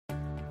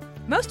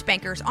Most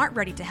bankers aren't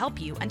ready to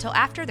help you until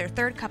after their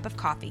third cup of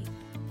coffee.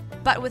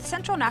 But with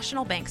Central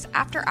National Bank's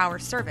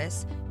after-hours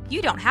service,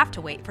 you don't have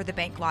to wait for the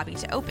bank lobby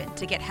to open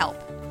to get help.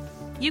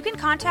 You can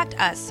contact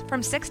us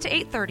from 6 to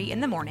 8:30 in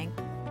the morning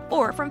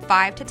or from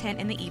 5 to 10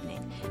 in the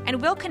evening,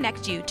 and we'll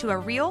connect you to a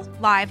real,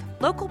 live,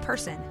 local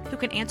person who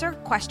can answer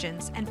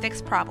questions and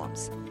fix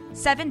problems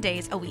 7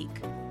 days a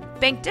week.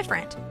 Bank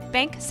different.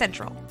 Bank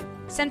Central.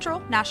 Central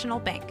National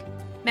Bank.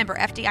 Member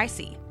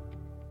FDIC.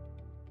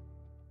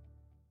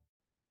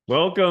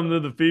 Welcome to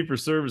the Fee for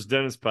Service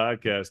Dentist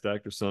Podcast.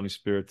 Dr. Sonny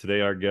Spirit.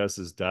 Today, our guest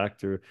is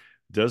Dr.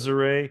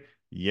 Desiree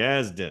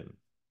Yazdan.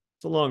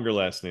 It's a longer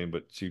last name,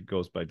 but she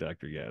goes by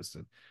Dr.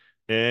 Yazdan.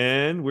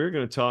 And we're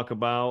going to talk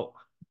about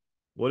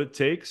what it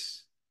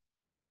takes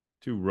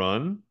to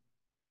run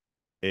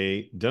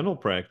a dental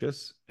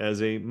practice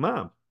as a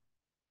mom.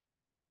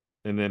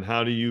 And then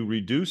how do you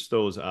reduce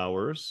those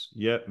hours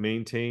yet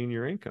maintain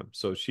your income?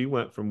 So she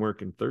went from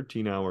working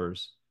 13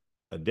 hours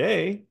a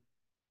day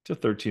to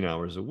 13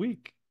 hours a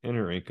week, and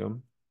her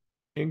income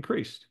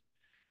increased.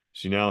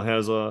 She now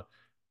has a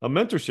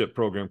mentorship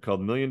program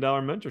called $1 Million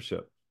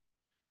Mentorship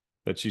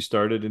that she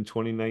started in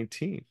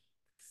 2019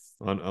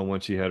 on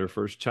when she had her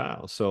first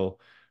child. So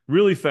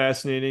really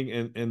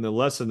fascinating. And the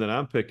lesson that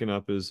I'm picking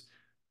up is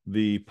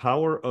the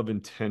power of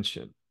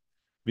intention,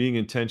 being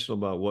intentional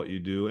about what you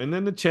do. And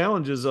then the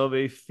challenges of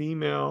a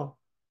female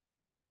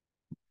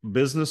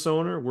business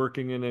owner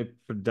working in a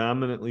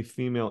predominantly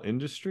female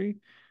industry.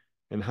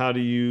 And how do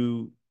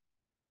you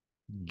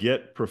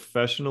get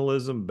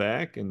professionalism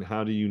back? And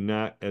how do you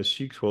not, as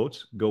she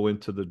quotes, go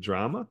into the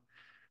drama?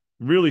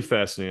 Really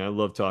fascinating. I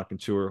love talking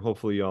to her.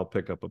 Hopefully y'all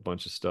pick up a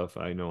bunch of stuff.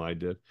 I know I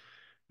did.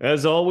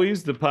 As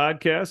always, the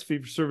podcast, Fee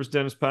for Service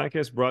Dentist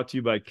Podcast, brought to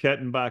you by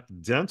Kettenbach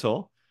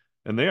Dental.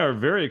 And they are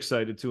very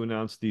excited to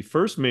announce the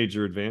first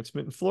major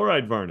advancement in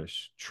fluoride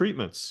varnish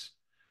treatments.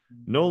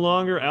 No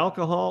longer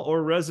alcohol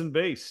or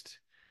resin-based.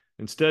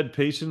 Instead,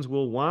 patients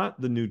will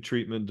want the new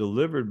treatment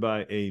delivered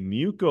by a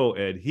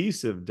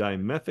muco-adhesive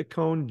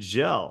dimethicone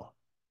gel,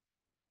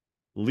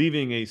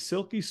 leaving a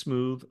silky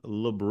smooth,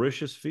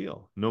 lubricious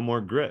feel. No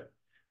more grit.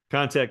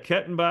 Contact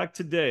Kettenbach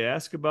today.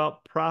 Ask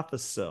about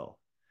Prophicel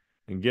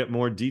and get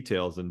more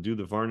details and do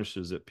the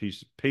varnishes that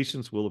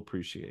patients will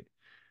appreciate.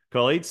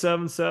 Call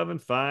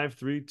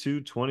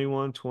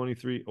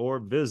 877-532-2123 or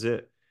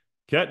visit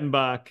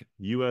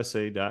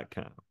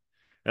KettenbachUSA.com.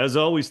 As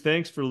always,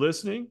 thanks for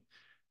listening.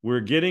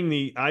 We're getting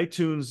the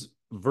iTunes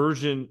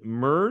version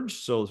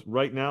merged. So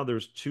right now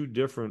there's two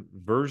different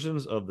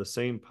versions of the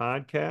same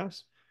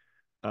podcast.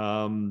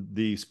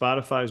 The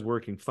Spotify is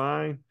working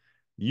fine.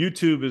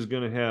 YouTube is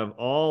going to have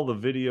all the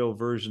video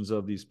versions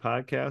of these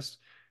podcasts.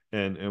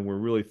 And we're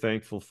really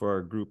thankful for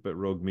our group at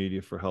Rogue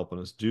Media for helping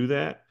us do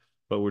that.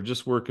 But we're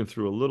just working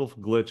through a little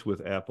glitch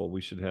with Apple.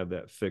 We should have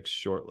that fixed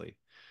shortly.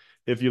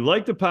 If you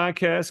like the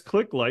podcast,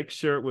 click like,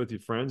 share it with your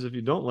friends. If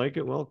you don't like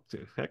it, well,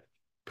 heck,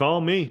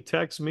 call me,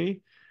 text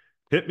me,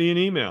 hit me an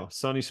email,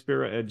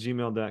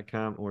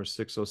 sonnyspira@gmail.com or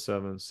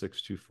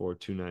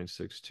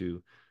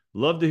 607-624-2962.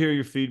 Love to hear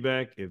your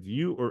feedback. If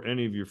you or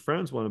any of your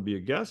friends want to be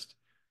a guest,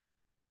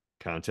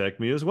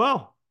 contact me as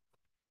well.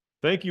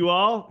 Thank you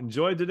all.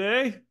 Enjoy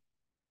today.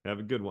 Have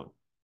a good one.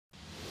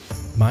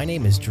 My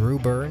name is Drew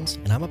Burns,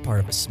 and I'm a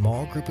part of a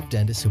small group of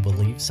dentists who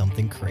believe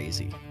something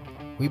crazy.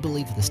 We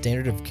believe that the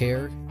standard of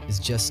care is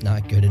just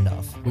not good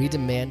enough. We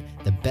demand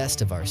the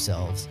best of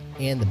ourselves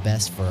and the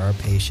best for our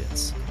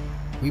patients.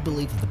 We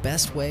believe that the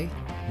best way?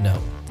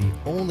 No, the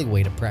only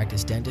way to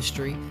practice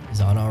dentistry is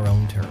on our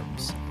own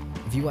terms.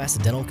 If you ask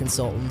the dental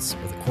consultants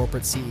or the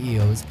corporate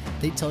CEOs,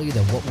 they tell you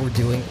that what we're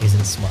doing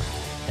isn't smart,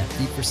 that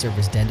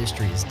fee-for-service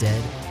dentistry is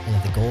dead, and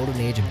that the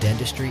golden age of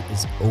dentistry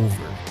is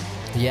over.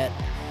 Yet,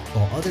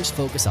 while others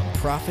focus on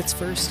profits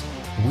first,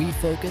 we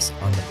focus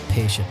on the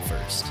patient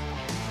first.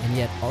 And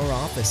yet our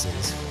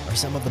offices are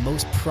some of the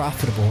most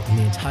profitable in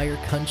the entire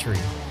country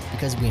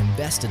because we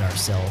invest in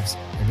ourselves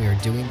and we are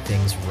doing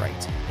things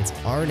right. It's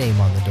our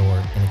name on the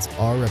door and it's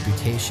our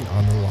reputation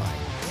on the line.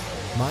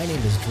 My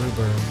name is Drew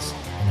Burns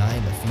and I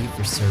am a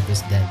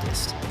fee-for-service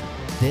dentist.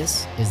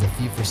 This is the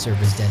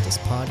Fee-for-Service Dentist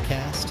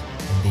Podcast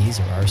and these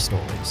are our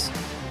stories.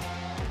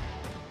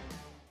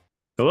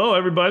 Hello,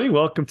 everybody.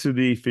 Welcome to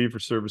the Fee for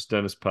Service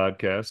Dentist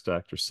Podcast,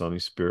 Dr. Sonny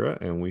Spira,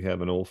 and we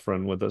have an old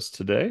friend with us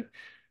today,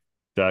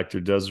 Dr.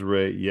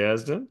 Desiree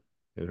Yazdan.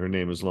 And her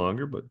name is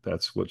longer, but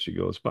that's what she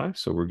goes by,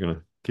 so we're going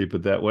to keep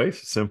it that way.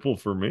 Simple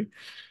for me.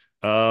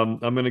 I'm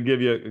going to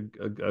give you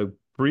a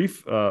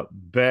brief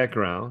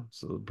background,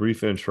 so a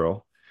brief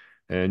intro,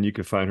 and you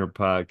can find her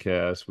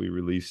podcast. We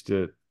released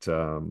it,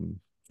 I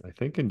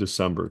think, in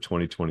December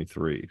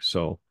 2023.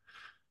 So,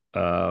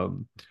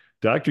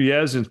 Dr.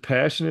 Yazdan is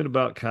passionate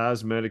about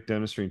cosmetic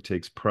dentistry and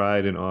takes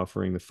pride in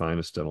offering the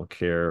finest dental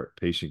care,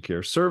 patient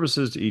care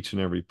services to each and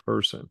every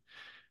person.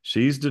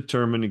 She's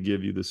determined to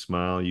give you the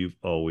smile you've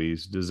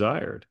always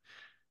desired.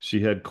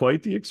 She had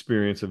quite the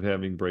experience of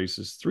having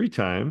braces 3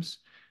 times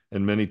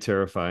and many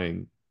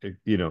terrifying,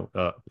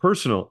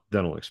 personal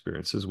dental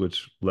experiences,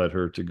 which led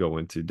her to go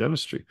into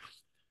dentistry.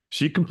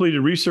 She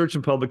completed research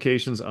and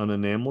publications on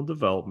enamel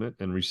development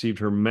and received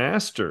her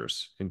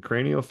master's in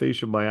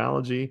craniofacial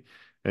biology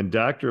and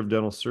doctor of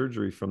dental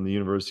surgery from the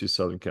University of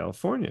Southern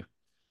California.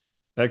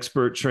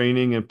 Expert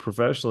training and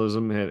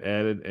professionalism had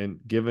added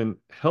and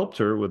helped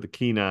her with a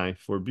keen eye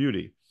for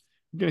beauty.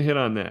 I'm going to hit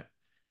on that.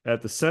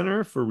 At the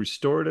Center for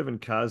Restorative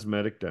and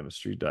Cosmetic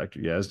Dentistry,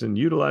 Dr. Yazdan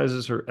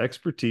utilizes her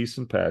expertise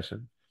and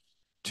passion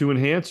to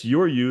enhance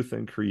your youth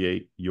and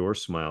create your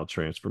smile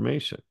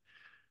transformation.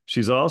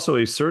 She's also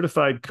a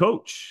certified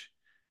coach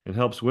and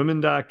helps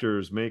women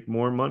doctors make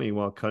more money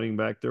while cutting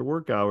back their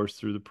work hours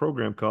through the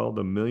program called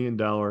the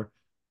 $1,000,000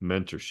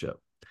 Mentorship.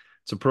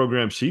 It's a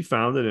program she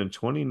founded in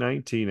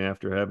 2019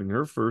 after having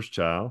her first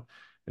child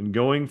and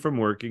going from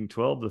working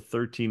 12 to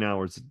 13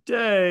 hours a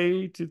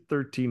day to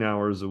 13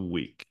 hours a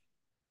week.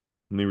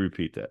 Let me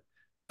repeat that.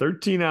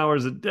 13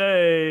 hours a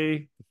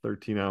day,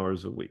 13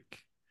 hours a week.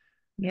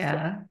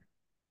 Yeah. So,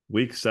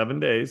 week, 7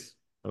 days.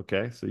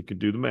 Okay, so you could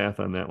do the math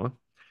on that one.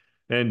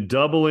 And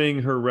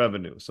doubling her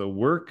revenue. So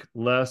work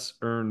less,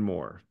 earn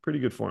more. Pretty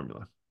good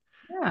formula.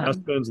 Yeah. Now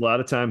spends a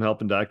lot of time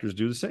helping doctors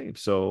do the same.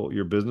 So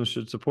your business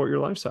should support your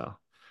lifestyle.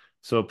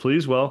 So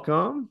please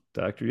welcome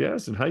Dr.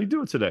 Yazdan. How you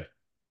doing today?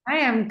 I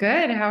am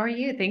good. How are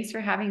you? Thanks for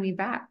having me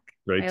back.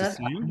 Great I to love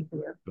see you. talking to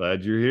you.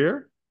 Glad you're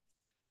here.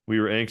 We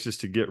were anxious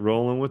to get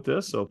rolling with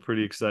this, so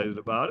pretty excited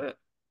about it.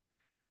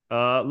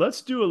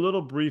 Let's do a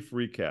little brief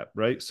recap,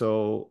 right?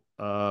 So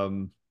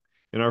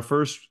in our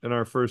first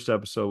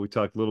episode, we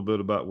talked a little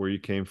bit about where you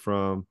came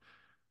from.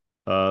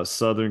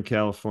 Southern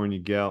California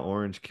gal,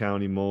 Orange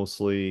County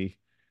mostly.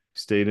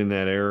 Stayed in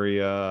that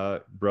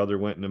area. Brother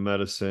went into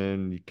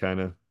medicine. You kind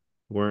of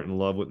weren't in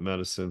love with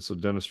medicine, so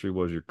dentistry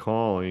was your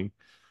calling.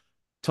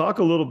 Talk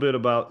a little bit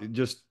about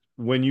just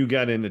when you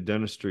got into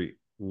dentistry.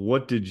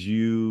 What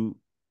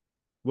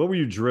were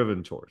you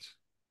driven towards?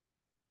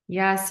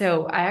 Yeah,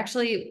 so I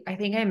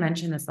think I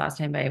mentioned this last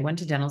time, but I went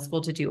to dental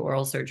school to do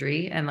oral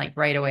surgery. And like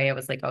right away, I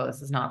was like, oh,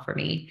 this is not for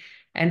me.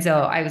 And so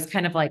I was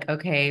kind of like,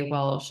 okay,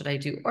 well, should I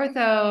do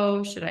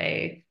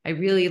ortho? I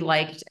really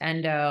liked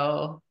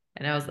endo.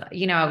 And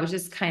I was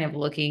just kind of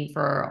looking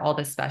for all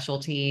the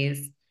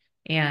specialties.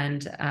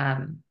 And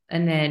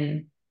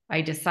then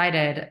I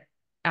decided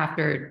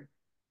after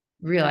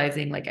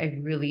realizing like I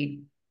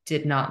really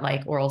did not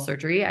like oral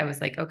surgery, I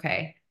was like,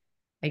 okay,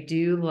 I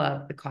do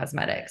love the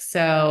cosmetics.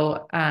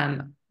 So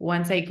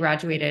once I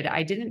graduated,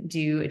 I didn't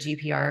do a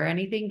GPR or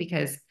anything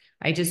because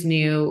I just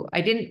knew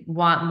I didn't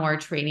want more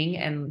training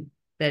in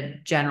the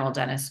general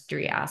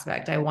dentistry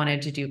aspect. I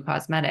wanted to do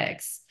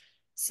cosmetics.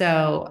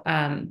 So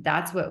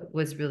that's what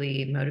was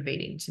really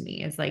motivating to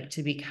me, is like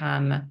to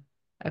become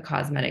a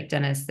cosmetic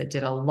dentist that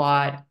did a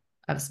lot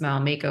of smile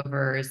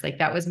makeovers. Like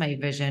that was my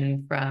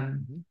vision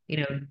from,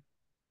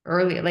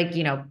 early, like,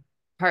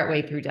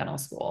 partway through dental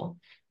school.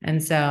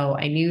 And so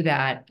I knew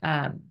that.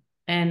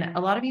 And a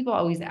lot of people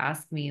always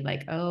ask me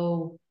like,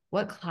 oh,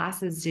 what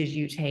classes did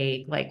you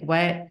take? Like,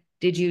 what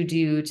did you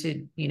do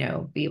to,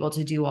 be able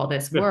to do all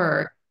this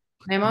work?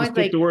 And I'm You always just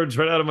took like, the words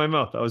right out of my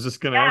mouth. I was just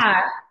going to ask.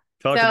 yeah.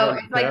 Talk So about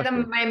it's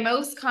like my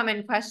most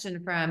common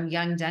question from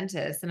young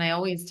dentists. And I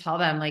always tell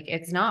them, like,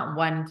 it's not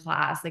one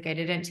class. Like I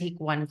didn't take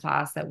one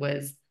class that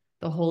was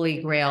the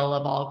holy grail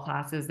of all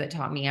classes that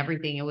taught me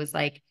everything. It was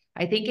like,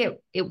 I think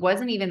it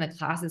wasn't even the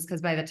classes,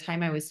 because by the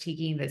time I was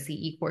taking the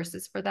CE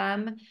courses for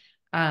them,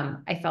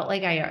 I felt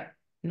like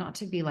not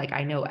to be like,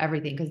 I know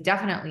everything, because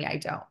definitely I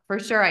don't. For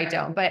sure I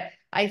don't. But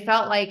I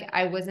felt like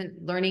I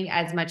wasn't learning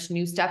as much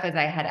new stuff as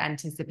I had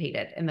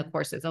anticipated in the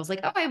courses. I was like,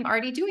 oh, I'm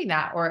already doing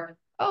that. Or,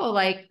 oh,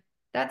 like,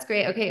 that's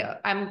great. Okay,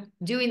 I'm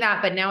doing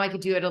that, but now I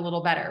could do it a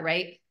little better,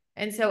 right?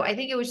 And so I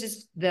think it was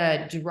just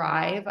the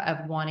drive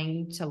of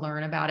wanting to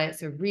learn about it.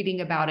 So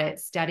reading about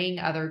it, studying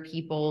other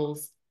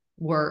people's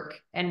work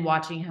and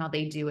watching how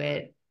they do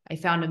it. I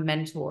found a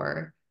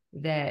mentor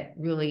that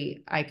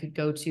really I could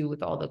go to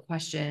with all the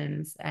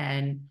questions,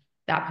 and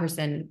that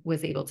person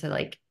was able to,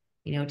 like,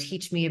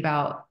 teach me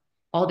about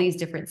all these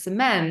different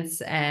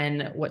cements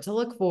and what to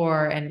look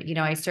for. And,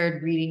 I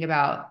started reading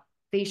about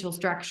facial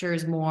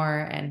structures more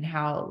and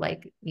how,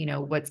 like,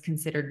 what's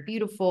considered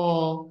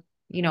beautiful,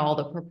 all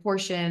the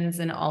proportions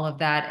and all of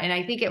that. And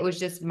I think it was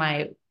just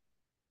my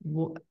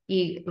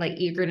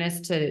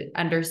eagerness to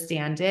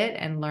understand it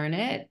and learn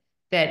it,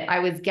 that I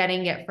was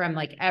getting it from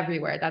like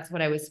everywhere. That's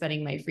what I was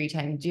spending my free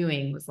time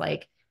doing, was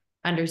like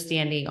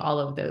understanding all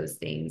of those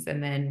things.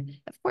 And then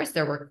of course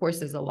there were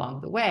courses along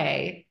the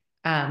way.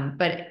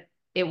 But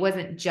it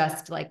wasn't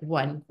just like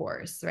one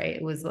course, right?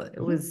 It was a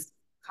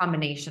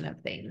combination of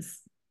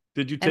things.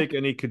 Did you take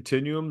any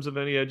continuums of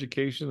any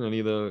education? Any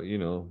of the,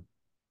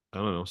 I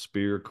don't know,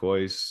 Spear,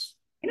 Coyce?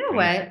 You know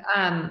what?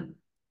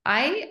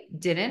 I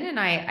didn't, and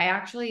I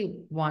actually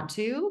want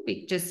to,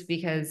 just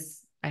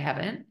because I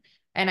haven't.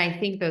 And I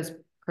think those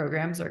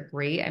programs are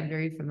great. I'm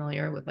very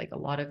familiar with like a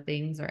lot of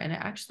things. And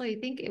actually, I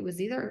think it was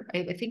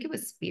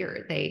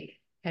Spear. They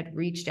had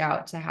reached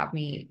out to have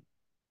me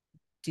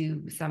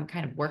do some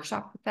kind of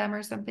workshop with them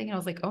or something. And I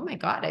was like, oh my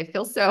God, I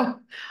feel so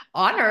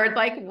honored.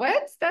 Like,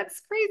 what?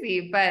 That's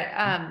crazy. But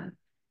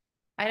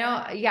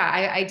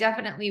I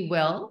definitely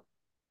will.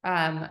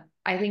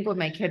 I think when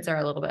my kids are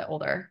a little bit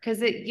older,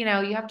 because you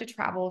have to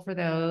travel for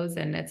those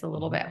and it's a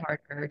little bit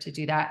harder to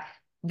do that.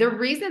 The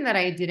reason that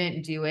I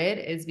didn't do it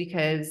is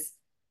because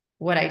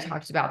what I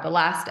talked about the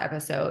last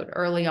episode,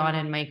 early on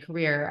in my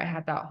career, I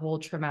had that whole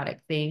traumatic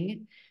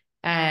thing.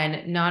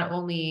 And not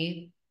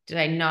only did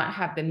I not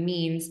have the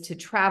means to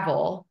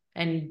travel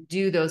and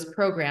do those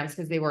programs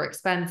because they were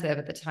expensive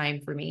at the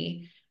time for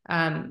me,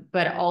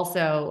 but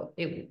also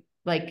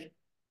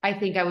I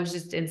think I was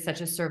just in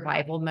such a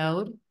survival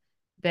mode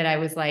that I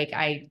was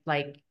I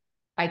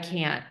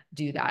can't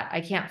do that.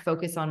 I can't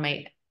focus on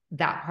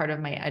that part of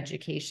my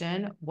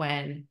education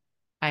when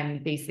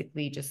I'm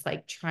basically just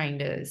like trying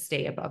to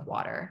stay above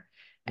water.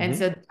 And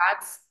so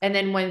and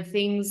then when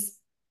things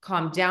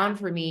calmed down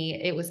for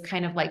me, it was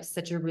kind of like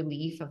such a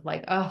relief of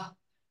like, oh,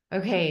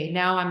 okay,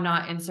 now I'm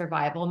not in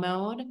survival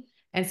mode.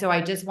 And so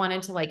I just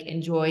wanted to like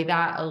enjoy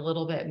that a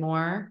little bit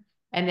more.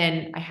 And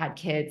then I had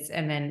kids,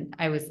 and then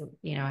I was,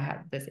 I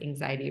had this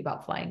anxiety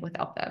about flying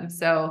without them.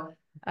 So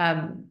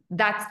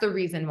that's the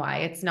reason why.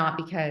 It's not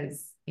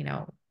because, I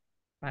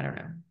don't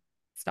know.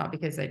 It's not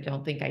because I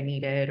don't think I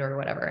need it or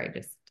whatever.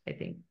 I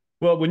think.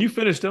 Well, when you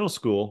finished dental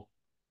school,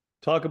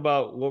 talk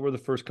about what were the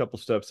first couple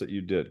steps that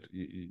you did.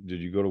 Did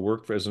you go to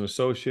work as an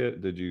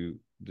associate?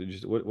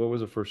 What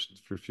was the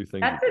first few things?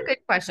 That's a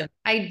good question.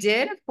 I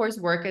did, of course,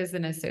 work as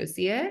an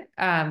associate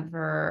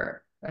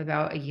for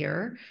about a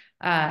year.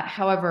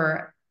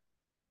 However,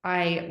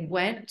 I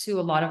went to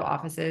a lot of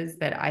offices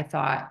that I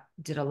thought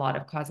did a lot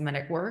of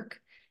cosmetic work,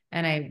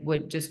 and I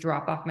would just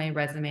drop off my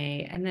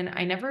resume. And then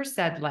I never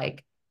said,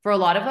 like, for a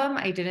lot of them,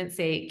 I didn't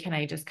say, can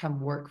I just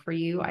come work for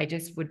you? I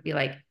just would be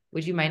like,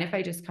 would you mind if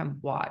I just come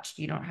watch?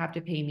 You don't have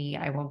to pay me.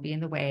 I won't be in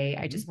the way.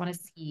 I just want to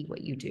see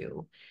what you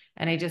do.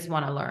 And I just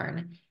want to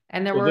learn.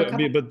 And there were a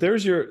couple. But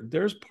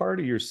there's part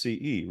of your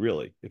CE,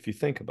 really, if you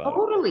think about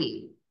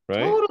it.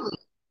 Right? Totally.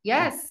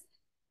 Yes.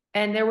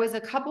 And there was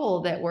a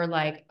couple that were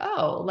like,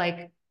 oh,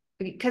 like,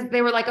 because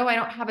they were like, oh, I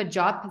don't have a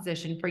job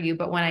position for you.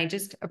 But when I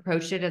just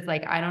approached it as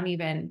like, I don't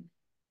even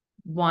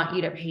want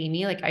you to pay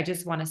me. Like, I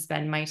just want to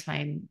spend my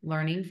time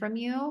learning from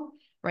you.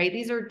 Right.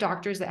 These are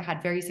doctors that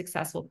had very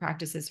successful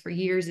practices for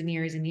years and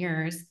years and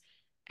years.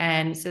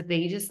 And so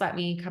they just let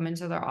me come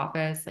into their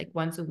office like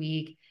once a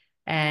week.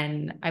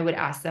 And I would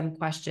ask them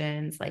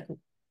questions like,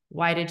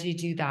 why did you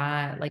do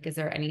that? Like, is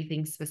there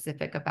anything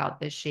specific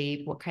about this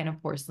shape? What kind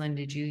of porcelain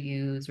did you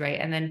use? Right.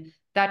 And then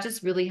that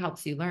just really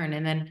helps you learn.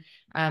 And then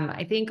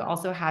I think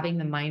also having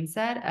the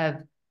mindset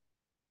of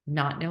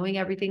not knowing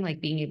everything,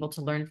 like being able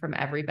to learn from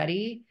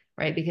everybody.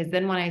 Right. Because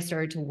then when I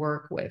started to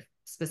work with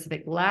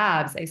specific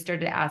labs, I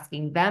started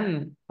asking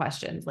them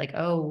questions like,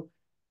 oh,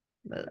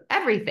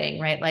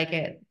 everything, right?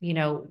 Like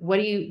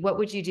what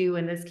would you do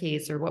in this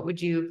case? Or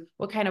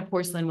what kind of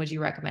porcelain would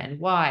you recommend?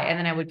 Why? And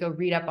then I would go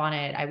read up on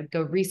it. I would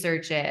go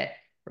research it,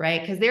 right?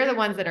 Because they're the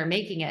ones that are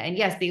making it. And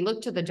yes, they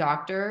look to the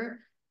doctor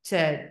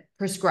to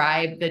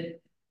prescribe the,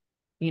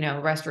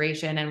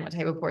 restoration and what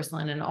type of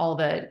porcelain and all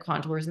the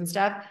contours and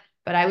stuff.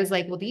 But I was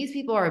like, well, these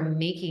people are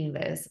making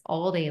this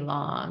all day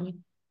long.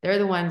 They're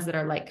the ones that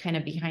are like kind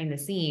of behind the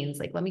scenes.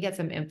 Like, let me get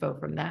some info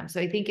from them. So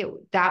I think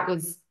that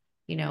was,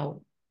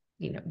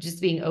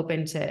 just being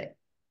open to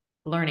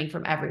learning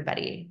from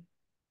everybody.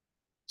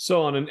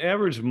 So on an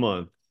average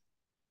month,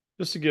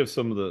 just to give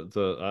some of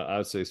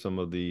I'd say some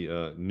of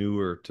the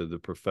newer to the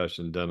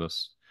profession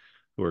dentists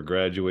who are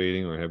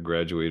graduating or have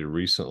graduated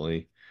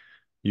recently,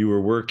 you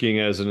were working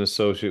as an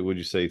associate, would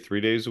you say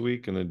 3 days a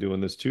week and then doing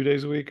this 2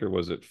 days a week, or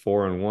was it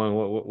 4 and 1?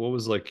 What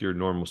was like your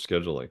normal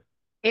scheduling?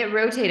 It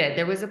rotated.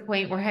 There was a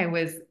point where I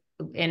was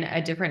in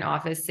a different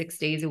office 6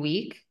 days a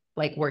week,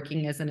 like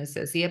working as an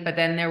associate. But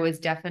then there was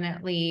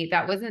definitely,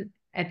 that wasn't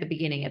at the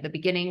beginning. At the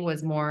beginning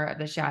was more of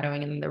the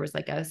shadowing. And there was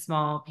like a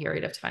small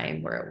period of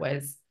time where it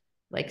was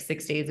like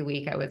 6 days a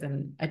week. I was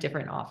in a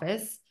different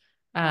office.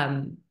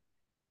 And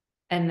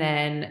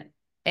then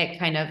it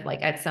kind of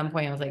like at some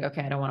point I was like,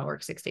 okay, I don't want to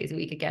work 6 days a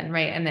week again.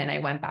 Right. And then I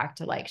went back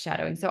to like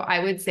shadowing. So I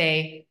would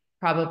say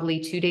probably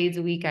 2 days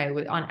a week, I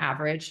would, on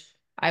average,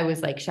 I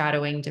was like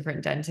shadowing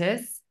different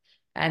dentists.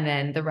 And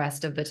then the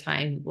rest of the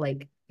time,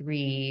 like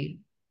 3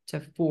 to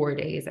 4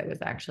 days, I was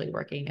actually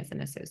working as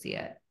an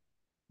associate.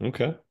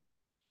 Okay.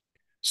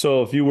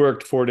 So if you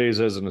worked 4 days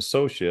as an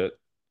associate,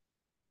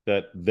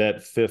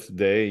 that fifth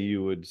day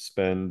you would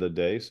spend the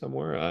day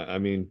somewhere. I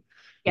mean,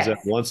 is that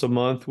once a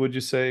month? Would you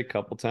say a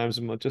couple times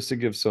a month, just to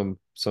give some?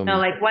 No,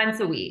 like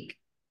once a week.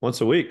 Once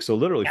a week, so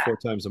literally 4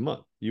 times a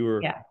month. You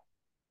were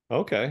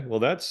okay. Well,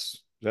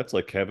 that's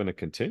like having a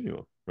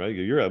continuum, right?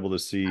 You're able to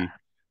see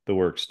the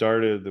work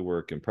started, the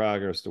work in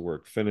progress, the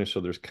work finished. So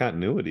there's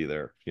continuity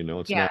there.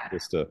 It's not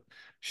just a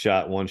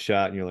one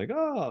shot and you're like,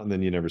 oh, and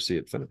then you never see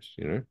it finished,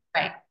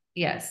 Right.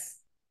 Yes.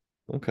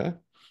 Okay.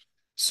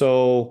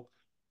 So,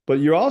 but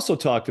you also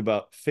talked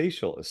about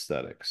facial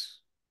aesthetics,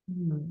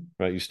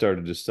 right? You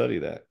started to study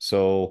that.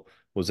 So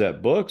was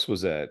that books?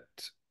 Was that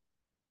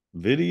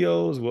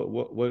videos?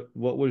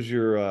 What was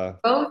your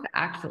both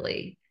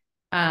actually?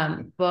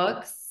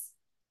 Books,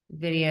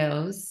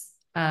 videos,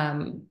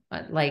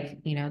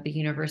 like the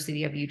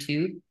University of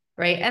YouTube.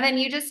 right? And then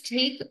you just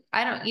take,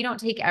 you don't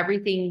take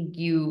everything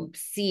you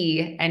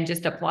see and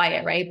just apply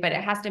it, right? But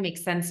it has to make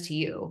sense to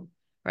you,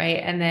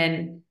 right? And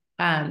then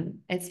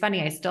it's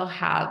funny, I still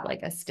have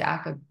like a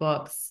stack of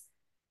books.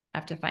 I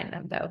have to find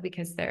them though,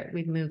 because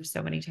we've moved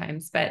so many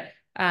times, but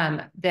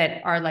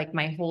that are like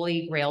my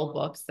holy grail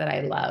books that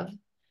I love,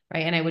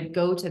 right? And I would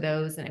go to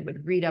those and I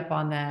would read up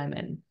on them,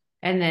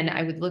 and then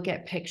I would look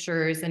at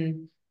pictures,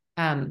 and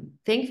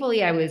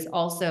thankfully I was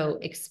also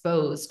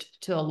exposed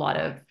to a lot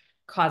of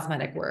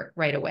cosmetic work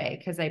right away,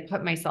 because I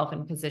put myself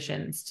in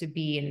positions to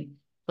be in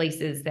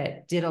places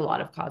that did a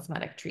lot of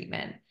cosmetic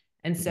treatment.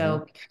 And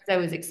so because I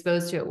was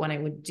exposed to it, when I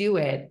would do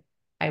it,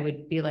 I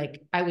would be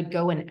like, I would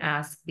go and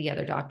ask the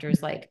other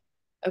doctors, like,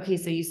 okay,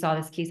 so you saw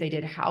this case I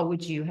did. How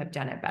would you have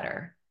done it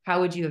better? How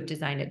would you have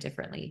designed it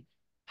differently?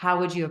 How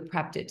would you have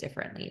prepped it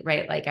differently?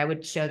 Right? Like I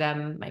would show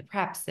them my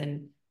preps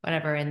and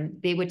whatever,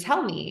 and they would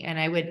tell me, and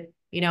I would,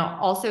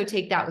 also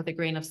take that with a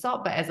grain of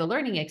salt, but as a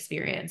learning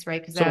experience,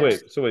 right? Because So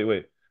that's,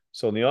 wait.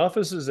 So in the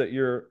offices that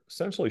you're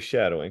essentially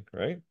shadowing,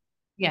 right?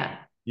 yeah.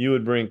 You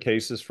would bring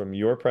cases from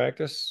your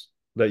practice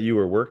that you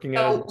were working at.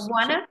 So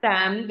one of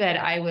them that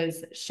I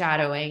was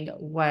shadowing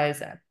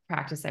was a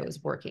practice I was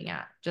working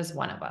at, just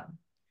one of them.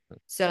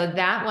 So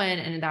that one,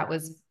 and that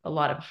was a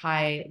lot of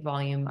high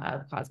volume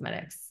of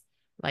cosmetics,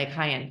 like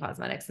high-end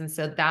cosmetics. And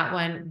so that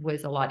one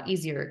was a lot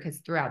easier, because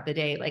throughout the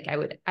day, like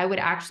I would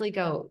actually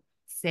go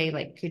say,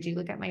 like, could you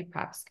look at my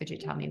preps? Could you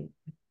tell me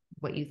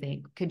what you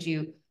think? Could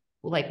you,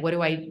 like, what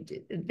do I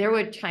do? There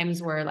were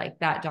times where like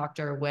that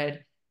doctor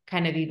would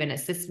kind of even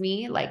assist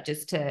me, like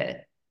just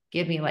to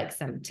give me like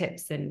some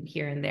tips and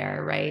here and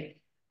there, right?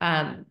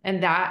 And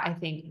that I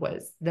think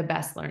was the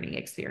best learning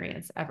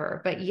experience ever.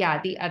 But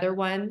yeah, the other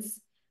ones,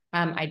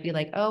 I'd be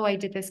like, oh, I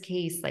did this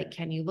case. Like,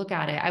 can you look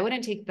at it? I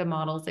wouldn't take the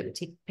models. I would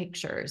take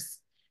pictures,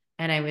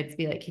 and I would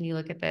be like, can you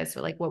look at this?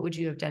 Or like, what would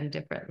you have done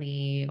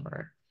differently?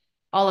 Or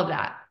all of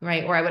that,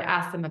 right? Or I would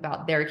ask them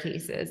about their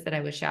cases that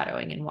I was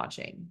shadowing and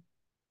watching.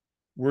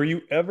 Were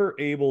you ever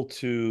able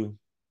to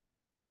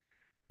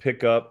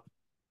pick up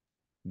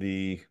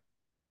the,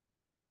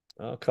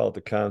 I'll call it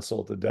the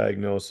consult, the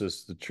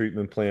diagnosis, the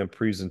treatment plan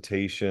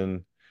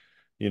presentation,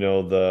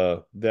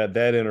 that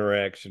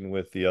interaction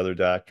with the other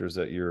doctors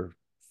that you're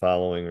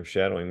following or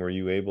shadowing? Were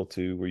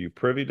you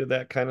privy to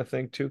that kind of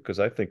thing too? Because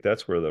I think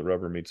that's where the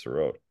rubber meets the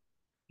road.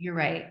 You're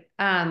right.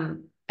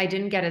 I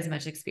didn't get as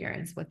much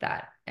experience with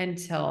that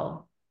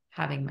until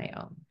having my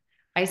own.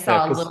 I Yeah,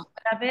 saw a because little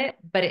bit of it,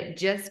 but it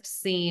just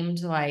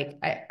seemed like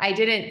I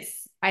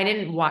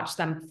didn't watch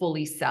them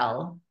fully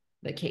sell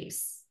the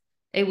case.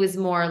 It was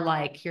more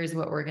like, here's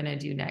what we're gonna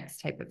do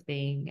next type of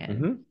thing.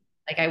 And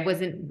like I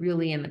wasn't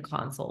really in the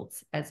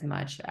consults as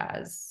much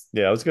as,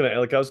 yeah, I was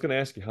gonna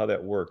ask you how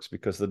that works,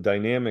 because the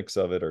dynamics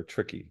of it are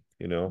tricky.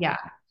 yeah.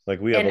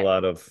 Like we have a And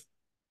lot of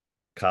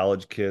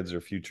college kids or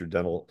future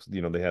dental,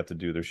 they have to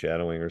do their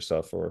shadowing or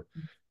stuff, or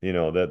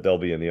that they'll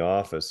be in the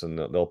office and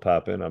they'll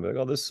pop in. I'm like,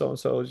 oh, this so and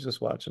so is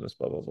just watching us,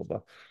 blah blah blah blah.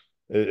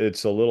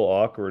 It's a little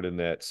awkward in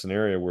that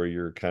scenario where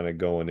you're kind of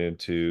going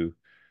into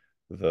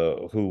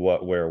the who,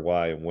 what, where,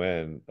 why, and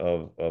when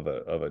of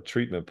a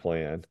treatment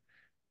plan,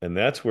 and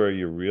that's where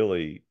you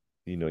really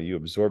you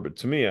absorb it.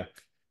 To me,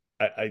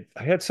 I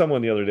had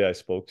someone the other day I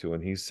spoke to,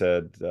 and she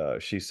said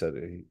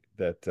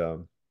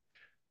that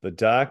the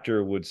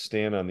doctor would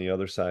stand on the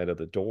other side of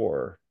the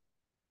door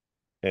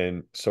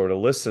and sort of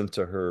listen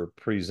to her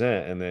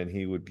present, and then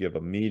he would give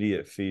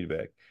immediate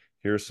feedback.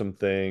 Here's some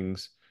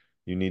things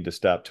you need to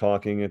stop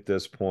talking at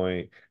this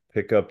point,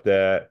 pick up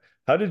that.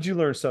 How did you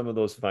learn some of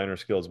those finer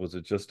skills? Was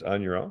it just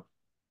on your own?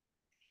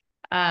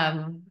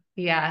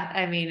 yeah,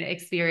 I mean,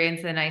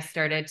 experience. And I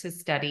started to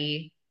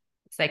study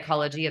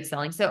psychology of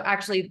selling. So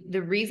actually,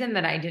 the reason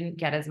that I didn't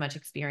get as much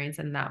experience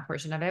in that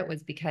portion of it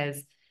was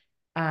because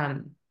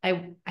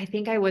I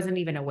think I wasn't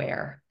even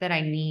aware that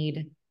I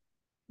need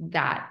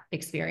that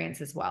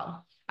experience as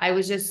well. I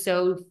was just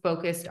so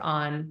focused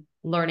on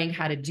learning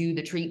how to do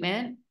the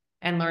treatment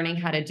and learning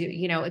how to do,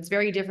 it's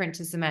very different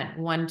to cement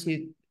one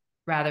tooth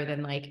rather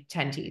than like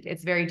 10 teeth.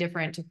 It's very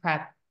different to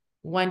prep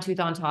one tooth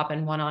on top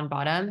and one on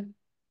bottom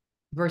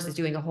versus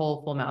doing a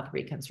whole full mouth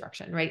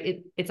reconstruction,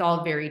 right? It's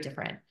all very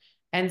different.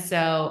 And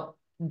so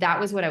that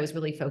was what I was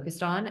really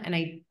focused on. And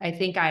I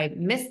think I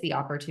missed the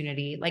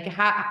opportunity. Like if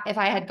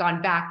I had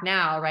gone back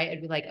now, right,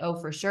 I'd be like, oh,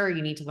 for sure,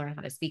 you need to learn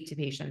how to speak to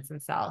patients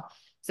and sell.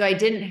 So I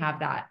didn't have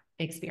that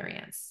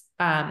experience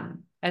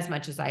as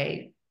much as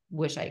I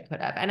wish I could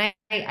have. And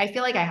I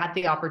feel like I had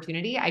the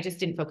opportunity. I just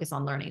didn't focus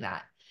on learning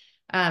that.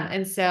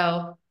 And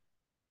so,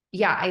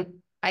 yeah,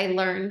 I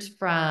learned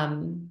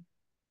from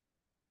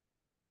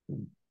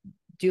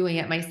doing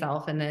it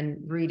myself, and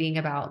then reading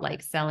about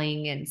like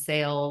selling and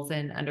sales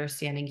and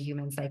understanding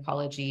human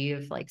psychology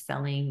of like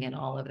selling and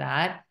all of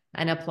that,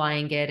 and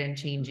applying it and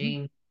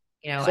changing,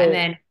 and So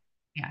then,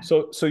 yeah.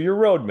 so your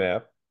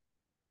roadmap,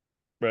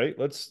 right?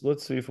 Let's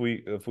see if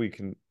we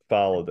can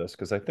follow this,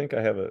 because I think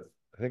I have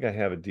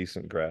a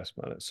decent grasp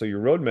on it. So your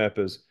roadmap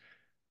is,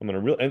 I'm gonna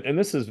real and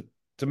this is,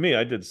 to me,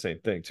 I did the same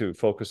thing too.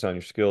 Focus on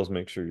your skills,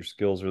 make sure your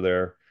skills are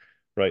there.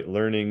 right?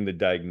 Learning the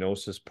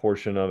diagnosis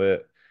portion of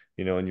it,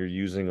 and you're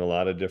using a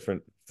lot of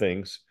different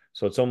things.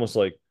 So it's almost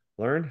like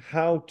learn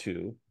how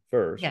to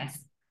first. Yes.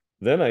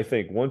 Then I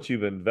think once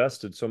you've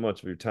invested so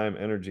much of your time,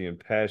 energy, and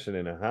passion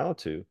in a how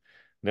to,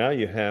 now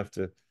you have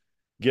to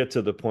get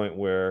to the point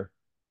where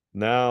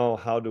now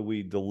how do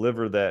we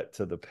deliver that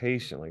to the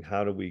patient? Like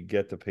how do we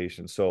get the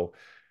patient? So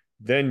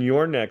then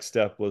your next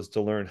step was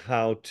to learn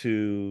how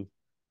to,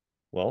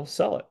 well,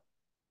 sell it.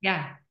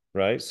 Yeah.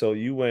 Right. So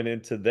you went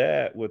into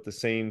that with the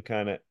same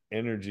kind of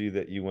energy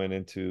that you went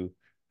into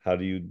how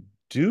do you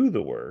do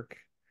the work?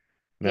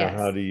 Now,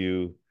 how Yes. do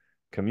you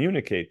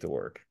communicate the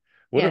work?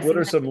 Yes. What And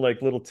are some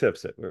like little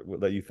tips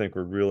that you think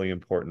were really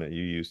important that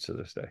you use to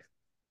this day?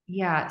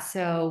 yeah.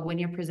 So when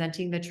you're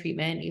presenting the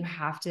treatment, you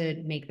have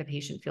to make the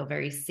patient feel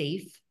very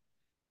safe.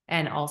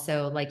 And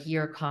also like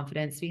your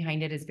confidence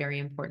behind it is very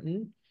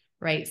important.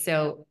 Right.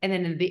 So, and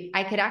then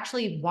I could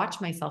actually watch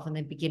myself in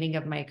the beginning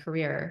of my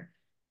career.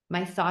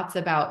 My thoughts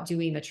about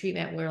doing the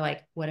treatment were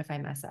like, what if I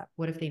mess up?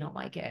 What if they don't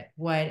like it?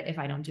 What if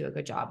I don't do a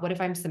good job? What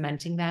if I'm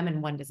cementing them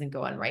and one doesn't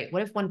go on right?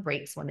 What if one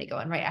breaks when they go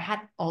on right? I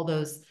had all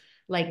those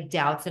like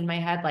doubts in my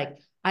head. Like,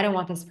 I don't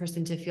want this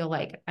person to feel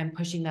like I'm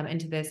pushing them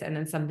into this and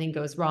then something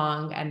goes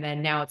wrong. And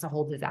then now it's a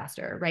whole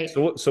disaster. Right.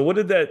 So what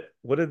did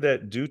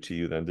that do to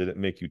you then? Did it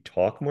make you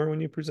talk more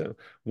when you present?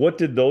 What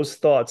did those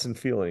thoughts and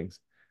feelings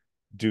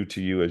do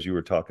to you as you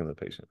were talking to the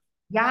patient?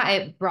 Yeah,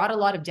 it brought a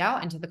lot of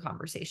doubt into the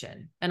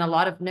conversation and a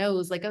lot of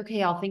no's, like,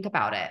 okay, I'll think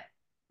about it.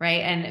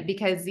 Right. And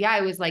because, yeah,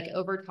 I was like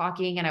over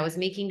talking and I was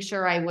making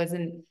sure I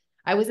wasn't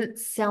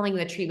selling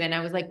the treatment. I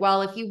was like,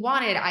 well, if you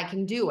want it, I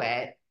can do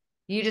it.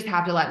 You just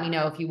have to let me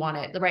know if you want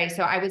it. Right.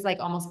 So I was like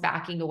almost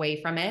backing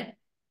away from it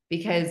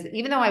because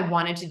even though I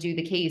wanted to do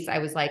the case, I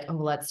was like, oh,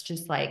 let's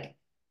just like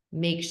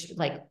make sure,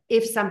 like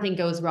if something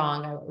goes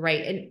wrong.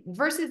 Right. And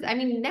versus, I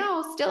mean,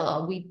 now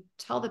still we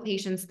tell the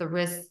patients the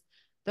risks,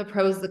 the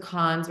pros, the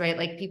cons, right?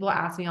 Like people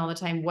ask me all the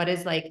time, what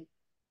is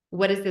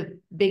the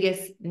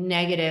biggest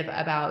negative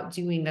about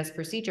doing this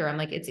procedure? I'm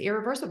like, it's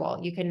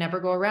irreversible. You can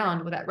never go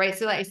around with that, right?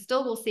 So I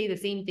still will say the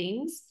same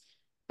things,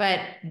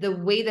 but the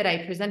way that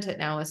I present it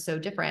now is so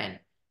different.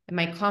 And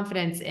my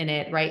confidence in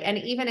it, right? And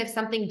even if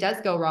something does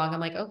go wrong, I'm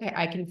like, okay,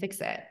 I can fix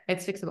it.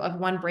 It's fixable. If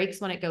one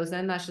breaks when it goes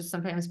in, that's just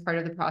sometimes part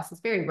of the process.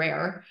 Very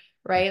rare,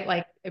 right?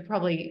 Like it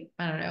probably,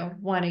 I don't know,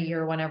 one a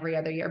year, one every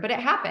other year, but it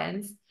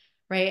happens.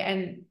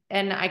 Right.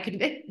 And I could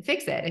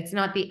fix it. It's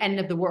not the end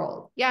of the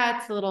world. Yeah,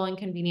 it's a little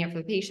inconvenient for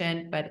the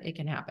patient, but it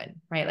can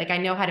happen. Right. Like I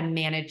know how to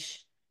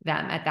manage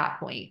them at that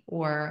point.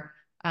 Or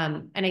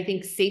and I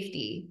think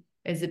safety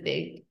is a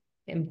big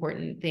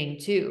important thing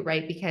too,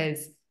 right?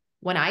 Because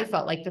when I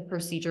felt like the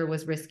procedure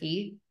was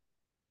risky,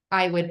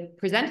 I would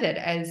present it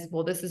as,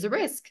 well, this is a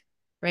risk,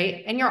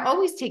 right? And you're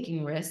always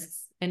taking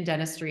risks in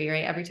dentistry,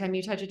 right? Every time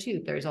you touch a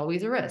tooth, there's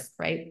always a risk,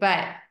 right?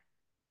 But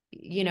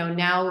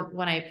now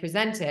when I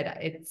present it,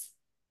 it's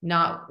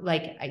not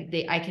like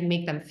I can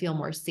make them feel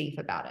more safe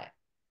about it,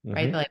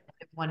 right? Mm-hmm. Like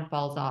if one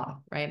falls off,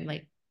 right? I'm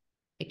like,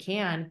 it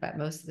can, but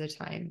most of the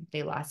time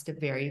they last a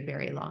very,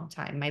 very long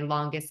time. My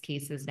longest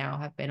cases now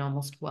have been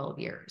almost 12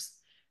 years,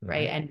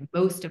 right? Mm-hmm. And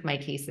most of my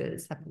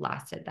cases have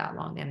lasted that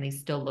long and they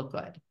still look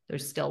good. They're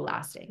still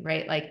lasting,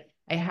 right? Like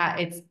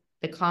it's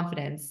the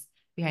confidence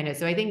behind it.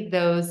 So I think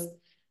those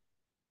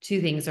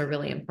two things are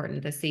really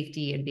important, the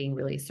safety and being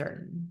really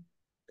certain.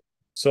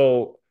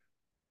 So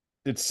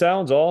it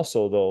sounds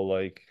also though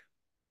like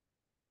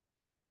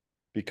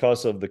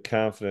because of the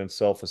confidence,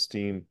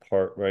 self-esteem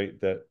part, right?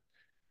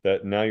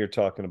 That now you're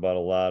talking about a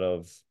lot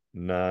of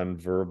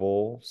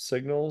nonverbal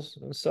signals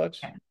and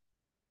such, Yeah.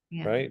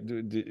 Yeah. right?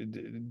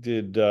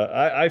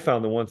 I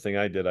found the one thing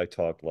I did, I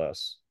talked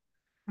less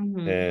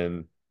Mm-hmm.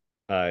 and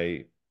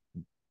I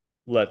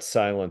let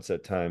silence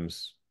at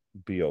times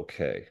be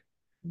okay.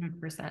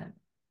 100%.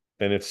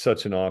 And it's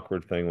such an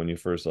awkward thing when you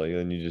first like,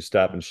 and you just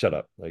stop and shut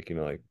up. Like,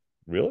 like,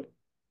 really?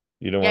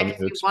 You don't Yeah, want me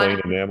because to you want explain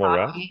them enamel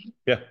rest? talking.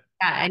 Yeah,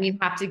 Yeah, and you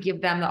have to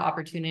give them the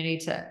opportunity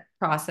to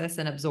process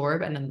and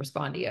absorb and then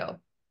respond to you.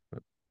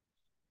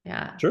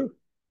 Yeah. true.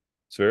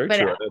 It's very But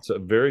true. It's a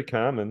very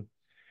common. And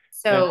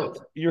so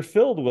you're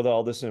filled with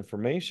all this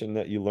information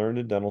that you learned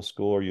in dental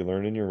school or you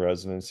learn in your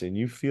residency, and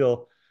you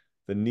feel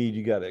the need,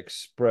 you got to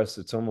express.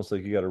 It's almost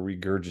like you got to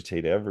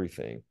regurgitate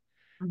everything.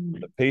 The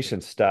mhm,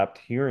 patient stopped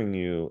hearing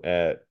you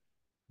at mhm.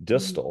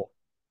 distal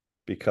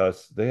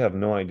because they have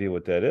no idea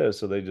what that is.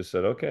 So they just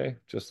said, okay,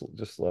 just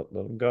let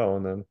them go.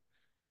 And then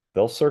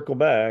they'll circle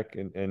back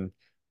and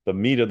the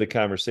meat of the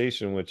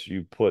conversation, which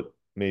you put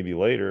maybe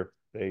later,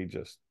 they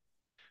just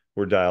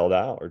were dialed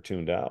out or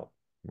tuned out.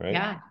 Right.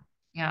 Yeah.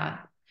 Yeah.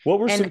 What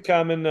were And some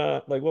common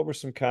what were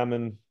some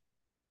common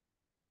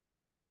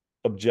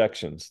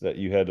objections that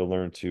you had to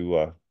learn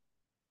to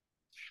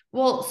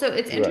well, so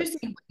it's correct?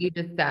 interesting what you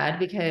just said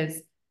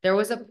because there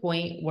was a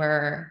point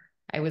where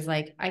I was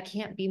like, I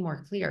can't be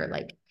more clear.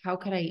 Like, how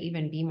could I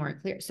even be more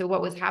clear? So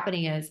what was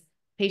happening is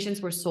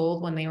patients were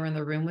sold when they were in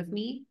the room with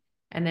me.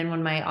 And then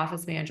when my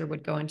office manager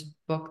would go in to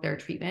book their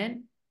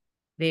treatment,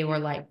 they were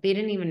like, they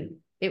didn't even,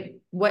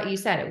 what you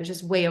said, it was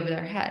just way over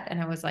their head.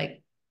 And I was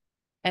like,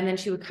 And then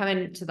she would come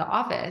into the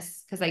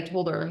office because I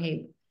told her,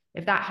 hey,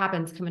 if that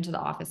happens, come into the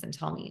office and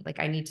tell me, like,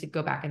 I need to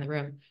go back in the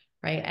room.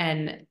 Right.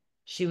 And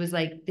she was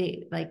like,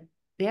 they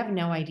have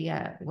no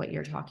idea what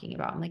you're talking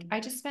about. I'm like, I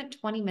just spent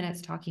 20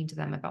 minutes talking to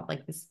them about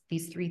like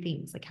these three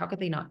things. Like, how could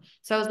they not?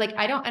 So I was like,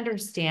 I don't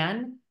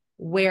understand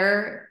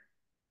where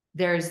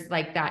there's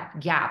like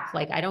that gap.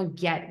 Like, I don't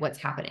get what's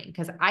happening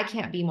because I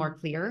can't be more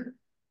clear.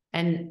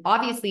 And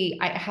obviously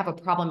I have a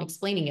problem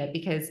explaining it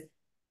because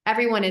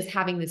everyone is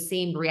having the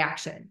same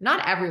reaction.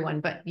 Not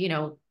everyone, but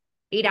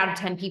 8 out of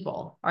 10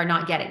 people are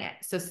not getting it.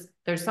 So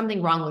there's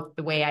something wrong with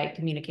the way I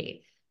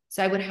communicate.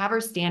 So I would have her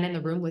stand in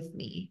the room with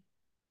me.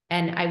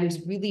 And I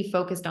was really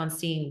focused on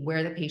seeing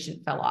where the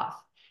patient fell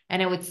off.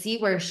 And I would see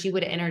where she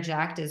would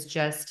interject as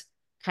just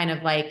kind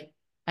of like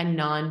a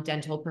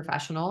non-dental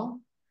professional,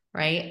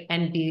 right?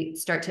 And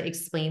start to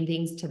explain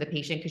things to the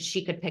patient because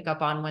she could pick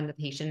up on when the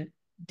patient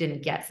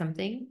didn't get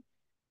something.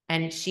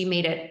 And she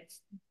made it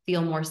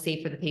feel more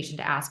safe for the patient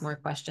to ask more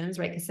questions,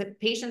 right? Because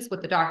patients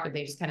with the doctor,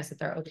 they just kind of sit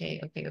there,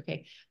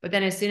 okay. But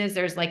then as soon as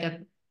there's like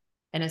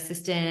an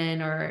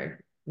assistant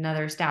or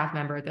another staff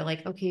member, they're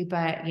like, okay,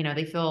 but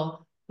they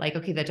feel like,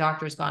 okay, the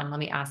doctor's gone. Let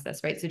me ask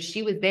this, right? So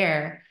she was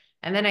there.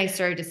 And then I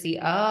started to see,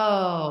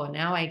 oh,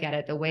 now I get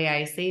it. The way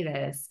I say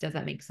this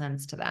doesn't make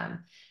sense to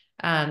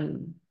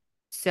them.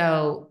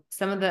 So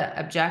some of the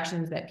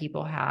objections that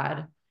people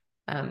had,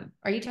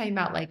 are you talking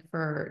about like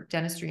for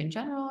dentistry in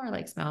general or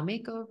like smile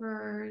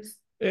makeovers?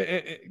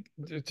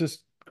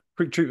 Just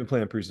treatment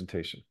plan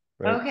presentation,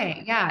 right?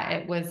 Okay. Yeah.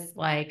 It was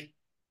like,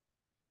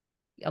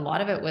 a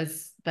lot of it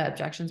was the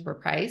objections were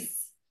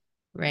price,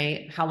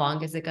 right? How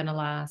long is it going to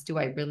last? Do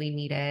I really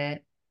need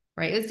it?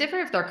 Right. It's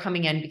different if they're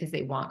coming in because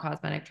they want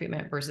cosmetic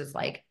treatment versus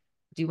like,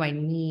 do I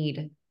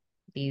need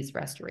these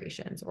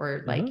restorations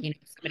or like,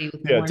 somebody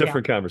with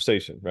Different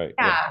conversation, right?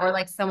 Yeah. Or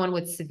like someone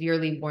with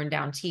severely worn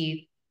down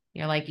teeth,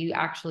 like you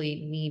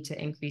actually need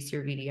to increase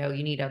your VDO.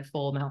 You need a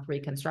full mouth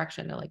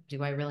reconstruction. They're like,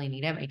 do I really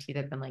need it? My teeth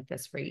have been like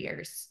this for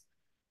years.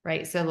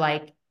 Right. So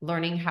like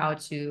learning how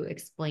to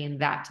explain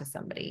that to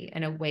somebody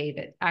in a way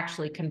that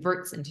actually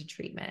converts into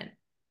treatment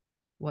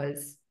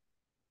was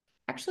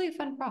actually a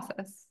fun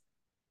process.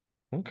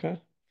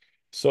 Okay.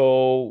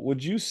 So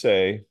would you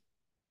say,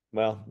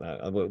 well,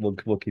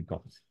 we'll keep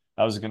going.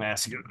 I was going to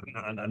ask you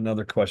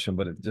another question,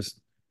 but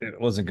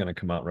it wasn't going to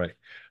come out right.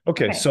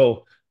 Okay.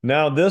 So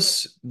now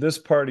this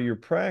part of your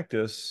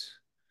practice,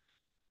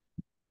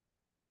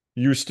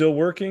 you're still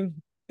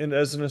working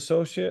as an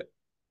associate?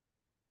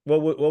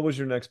 What was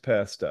your next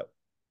path step?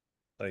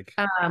 Like,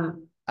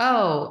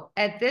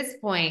 at this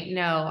point,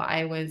 no,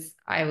 I was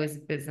a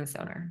business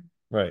owner.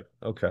 right.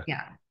 Okay.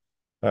 Yeah.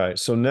 All right.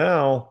 So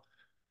now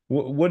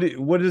what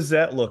does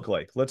that look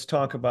like? Let's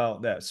talk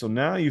about that. So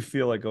now you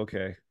feel like,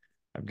 okay,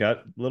 I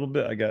got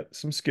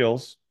some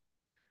skills,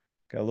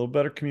 got a little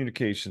better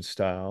communication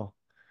style.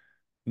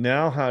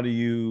 Now, how do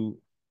you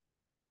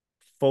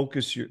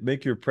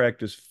make your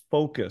practice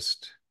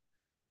focused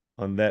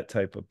on that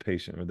type of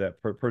patient or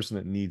that person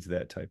that needs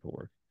that type of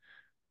work?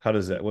 What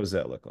does that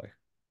look like?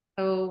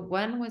 So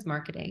one was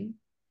marketing.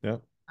 Yeah.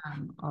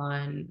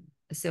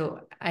 So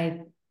I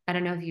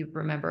don't know if you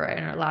remember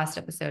in our last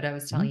episode, I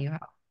was telling you how,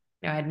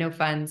 I had no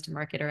funds to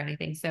market or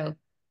anything. So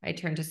I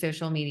turned to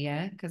social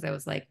media because I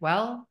was like,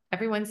 well,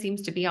 everyone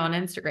seems to be on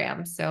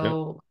Instagram. So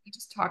let me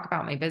just talk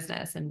about my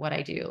business and what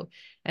I do.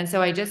 And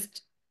so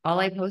all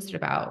I posted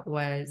about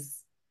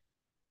was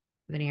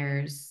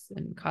veneers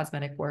and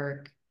cosmetic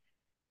work,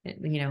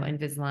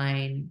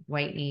 Invisalign,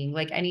 whitening,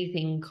 like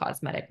anything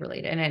cosmetic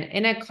related and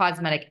in a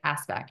cosmetic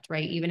aspect,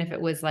 right? Even if it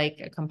was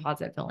like a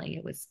composite filling,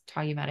 it was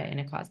talking about it in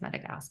a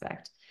cosmetic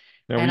aspect.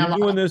 Now, were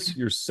you doing this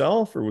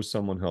yourself or was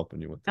someone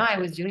helping you with that? No, I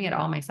was doing it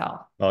all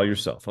myself. All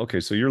yourself. Okay.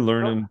 So you're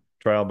learning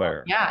trial by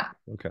error. Yeah.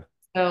 Okay.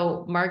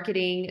 So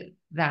marketing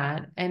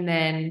that, and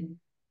then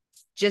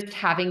just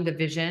having the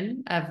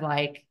vision of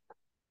like,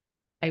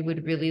 I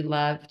would really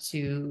love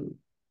to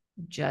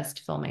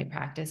just fill my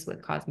practice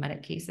with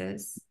cosmetic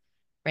cases.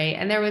 Right.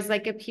 And there was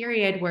like a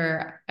period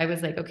where I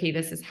was like, okay,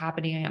 this is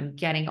happening. I'm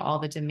getting all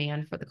the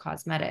demand for the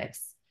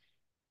cosmetics,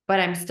 but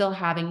I'm still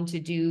having to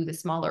do the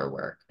smaller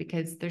work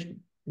because there's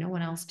no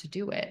one else to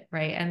do it.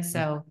 Right. And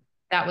so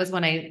that was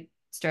when I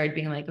started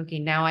being like, okay,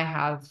 now I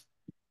have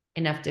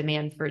enough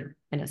demand for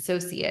an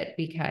associate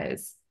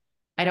because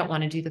I don't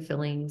want to do the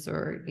fillings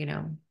or,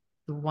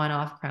 the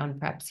one-off crown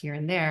preps here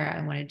and there.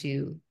 I want to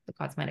do the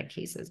cosmetic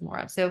cases more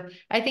of. So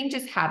I think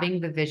just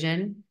having the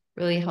vision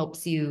really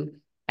helps you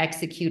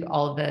execute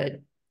all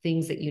the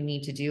things that you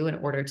need to do in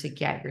order to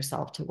get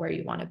yourself to where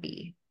you want to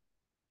be.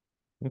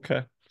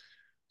 Okay.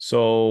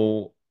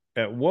 So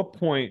at what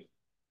point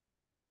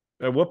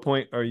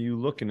are you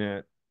looking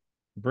at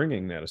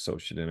bringing that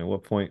associate in? At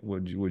what point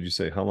would you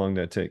say, how long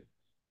did that take?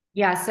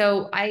 Yeah.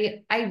 So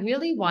I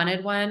really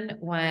wanted one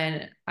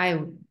when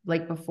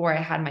before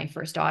I had my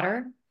first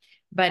daughter,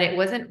 but it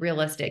wasn't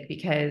realistic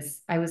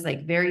because I was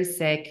like very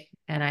sick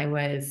and I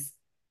was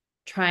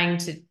trying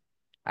to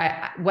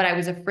what I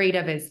was afraid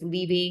of is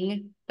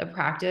leaving the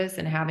practice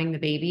and having the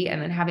baby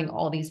and then having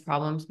all these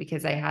problems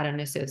because I had an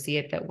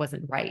associate that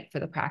wasn't right for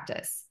the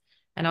practice.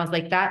 And I was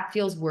like, that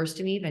feels worse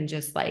to me than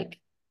just like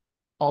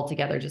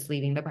altogether just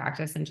leaving the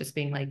practice and just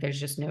being like, there's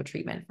just no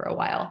treatment for a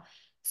while.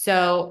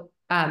 So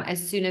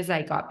as soon as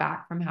I got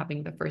back from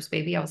having the first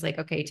baby, I was like,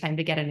 okay, time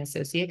to get an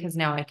associate because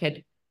now I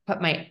could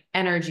put my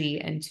energy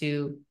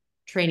into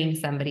training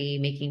somebody,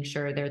 making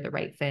sure they're the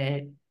right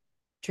fit,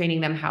 training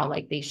them how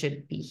like they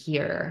should be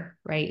here,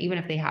 right? Even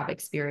if they have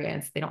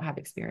experience, they don't have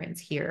experience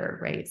here,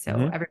 right? So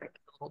everybody's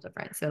a little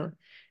different. So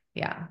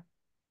yeah.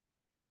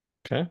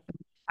 Okay.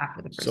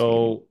 After the first baby.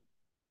 So,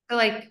 So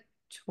like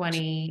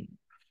 20.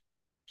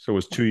 so it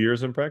was 2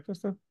 years in practice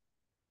then?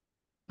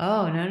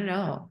 Oh,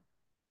 no.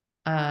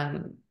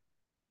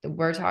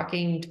 We're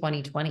talking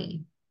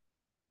 2020.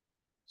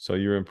 So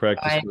you were in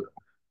practice I for,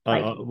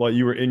 like well,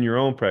 you were in your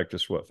own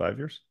practice, what, 5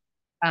 years?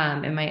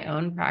 in my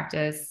own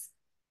practice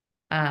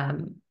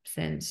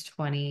since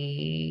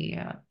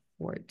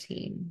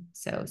 2014,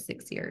 so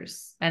 6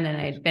 years. And then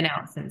I'd been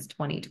out since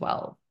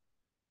 2012.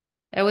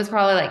 It was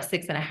probably like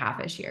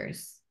 6.5-ish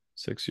years.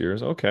 6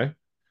 years. Okay.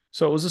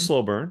 So it was a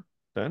slow burn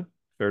then,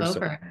 fair to say.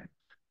 Over.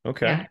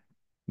 Okay. Yeah.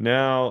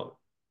 Now,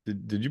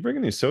 did you bring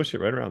in the associate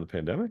right around the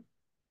pandemic?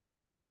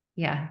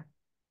 Yeah.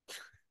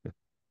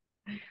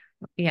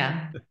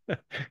 Yeah.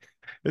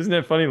 Isn't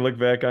that funny to look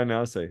back on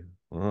now and say,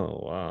 oh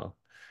wow.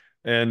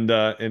 And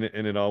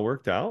it all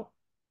worked out,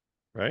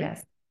 right?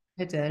 Yes,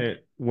 it did. And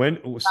when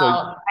so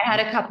Well, I had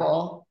a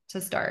couple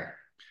to start.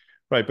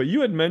 right, but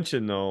you had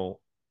mentioned though,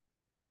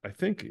 I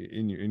think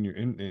in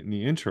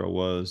the intro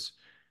was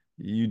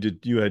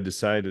you had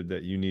decided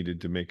that you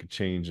needed to make a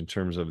change in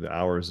terms of the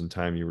hours and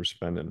time you were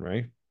spending,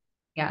 right?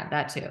 Yeah,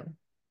 that too.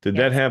 Did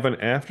that Yes. happen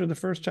after the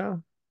first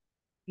child?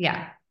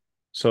 Yeah.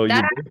 So That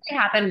you actually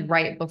happened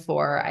right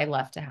before I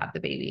left to have the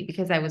baby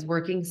because I was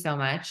working so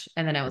much.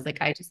 And then I was like,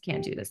 I just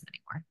can't do this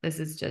anymore. This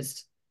is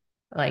just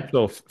like,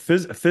 so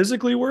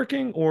physically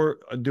working or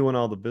doing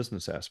all the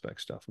business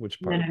aspect stuff?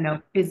 Which part? no,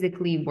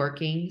 physically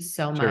working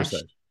so Share much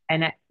side.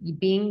 and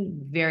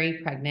being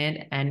very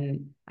pregnant.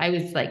 And I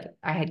was like,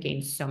 I had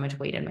gained so much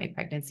weight in my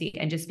pregnancy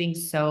and just being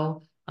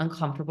so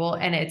uncomfortable.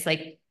 And it's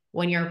like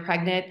when you're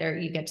pregnant, there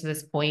you get to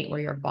this point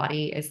where your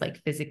body is like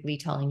physically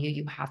telling you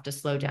you have to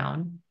slow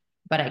down.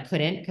 But I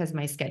couldn't because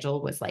my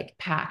schedule was like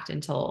packed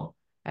until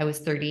I was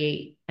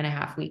 38 and a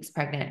half weeks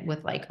pregnant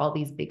with like all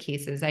these big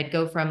cases. I'd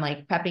go from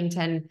like prepping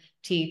 10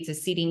 teeth to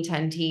seeding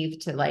 10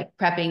 teeth to like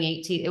prepping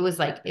 8 teeth. It was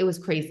like, it was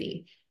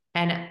crazy.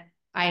 And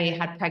I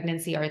had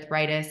pregnancy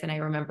arthritis and I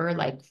remember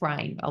like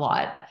crying a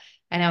lot.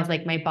 And I was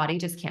like, my body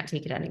just can't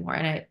take it anymore.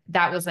 And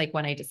that was like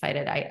when I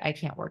decided I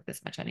can't work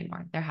this much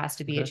anymore. There has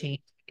to be a Okay.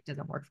 change. It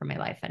doesn't work for my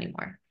life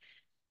anymore.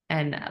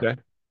 And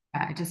Okay.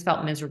 I just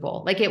felt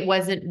miserable. Like it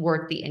wasn't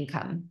worth the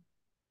income.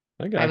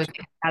 I I got would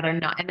you. rather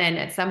not. And then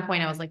at some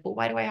point I was like, well,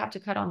 why do I have to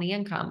cut on the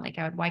income? Like,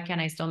 why can't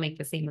I still make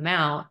the same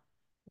amount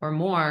or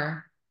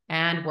more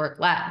and work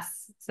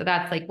less? So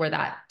that's like where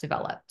that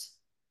developed.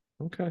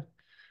 Okay.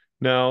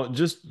 Now,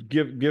 just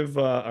give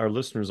our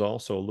listeners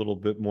also a little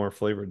bit more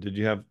flavor. Did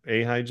you have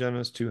a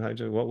hygienist, two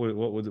hygienists?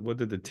 What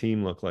did the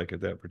team look like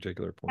at that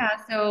particular point? Yeah.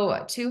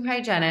 So two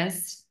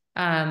hygienists.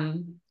 I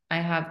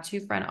have two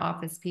front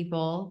office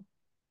people,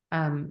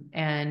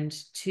 and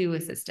two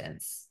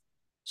assistants.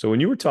 So when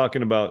you were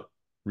talking about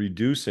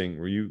reducing,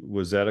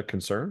 was that a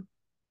concern?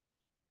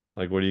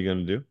 Like, what are you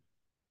going to do?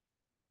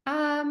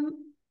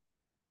 Um,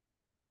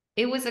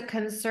 it was a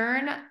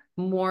concern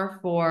more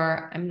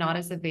for I'm not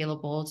as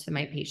available to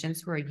my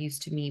patients who are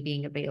used to me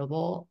being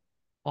available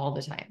all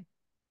the time.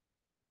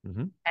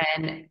 Mm-hmm.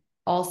 And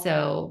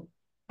also,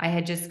 I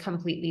had just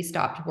completely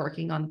stopped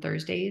working on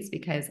Thursdays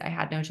because I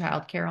had no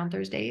childcare on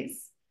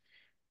Thursdays.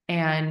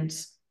 And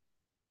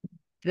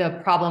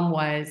the problem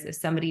was if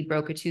somebody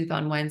broke a tooth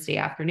on Wednesday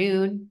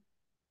afternoon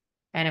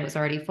and it was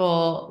already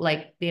full,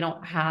 like they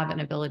don't have an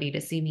ability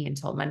to see me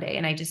until Monday.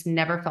 And I just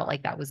never felt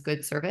like that was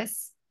good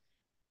service.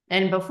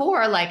 And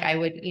before, like I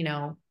would,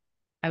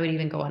 I would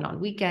even go in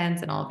on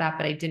weekends and all of that,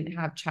 but I didn't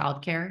have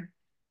childcare.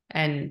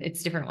 And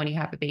it's different when you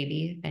have a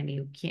baby and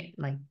you can't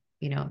like,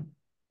 you know,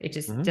 it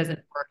just Mm-hmm. doesn't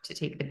work to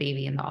take the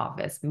baby in the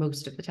office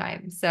most of the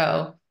time.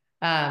 So,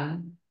 yeah,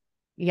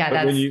 But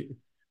when that's you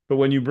but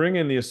when you bring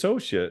in the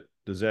associate,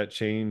 does that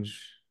change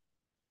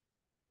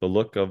the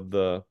look of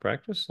the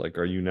practice? Like,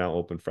 are you now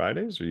open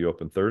Fridays? Are you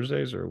open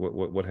Thursdays? Or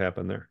what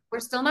happened there? we're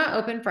still not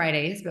open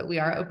Fridays, but we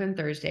are open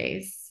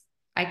Thursdays.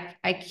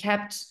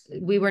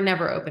 We were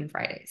never open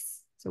Fridays.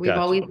 So we've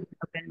Gotcha. always been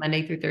open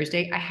Monday through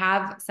Thursday. I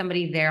have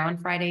somebody there on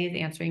Fridays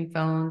answering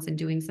phones and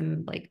doing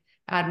some like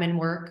admin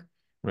work,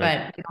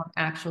 Right. but we don't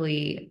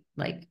actually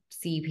like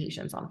see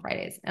patients on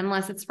Fridays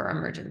unless it's for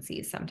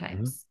emergencies Mm-hmm.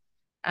 sometimes.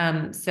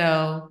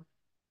 So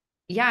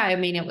yeah, I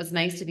mean, it was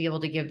nice to be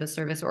able to give the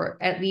service, or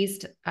at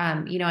least, I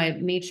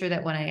made sure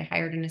that when I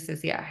hired an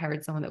associate, I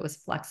hired someone that was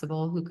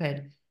flexible who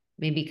could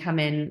maybe come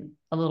in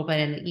a little bit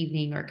in the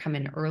evening or come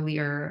in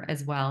earlier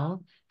as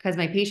well. Because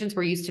my patients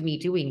were used to me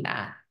doing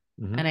that.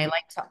 Mm-hmm. And I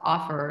like to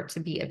offer to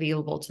be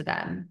available to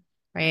them.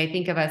 right? I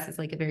think of us as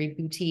like a very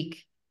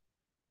boutique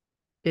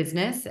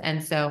business.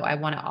 And so I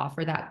want to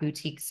offer that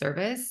boutique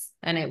service.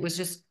 And it was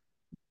just,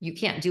 you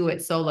can't do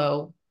it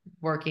solo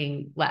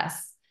working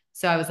less.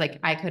 So I was like,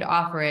 I could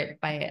offer it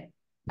by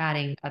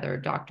adding other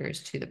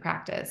doctors to the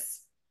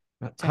practice.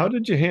 How So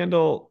did you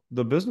handle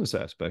the business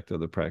aspect of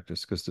the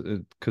practice?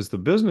 Because the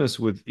business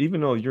with,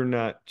 even though you're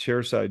not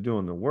chairside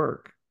doing the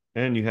work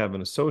and you have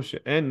an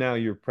associate and now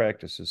your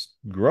practice is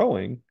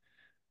growing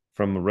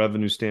from a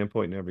revenue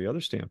standpoint and every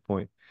other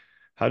standpoint,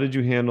 how did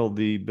you handle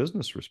the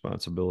business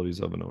responsibilities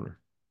of an owner?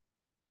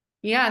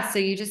 yeah, so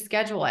you just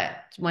schedule it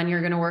when you're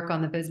going to work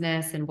on the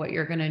business and what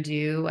you're going to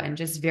do, and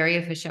just very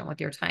efficient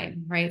with your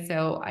time, right?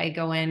 So I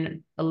go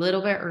in a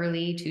little bit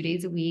early, 2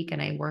 days a week,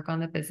 and I work on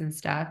the business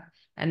stuff.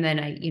 And then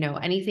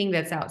anything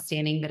that's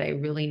outstanding that I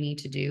really need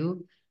to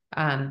do,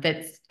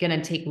 that's going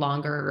to take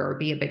longer or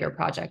be a bigger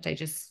project, I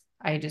just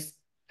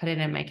put it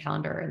in my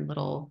calendar in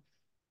little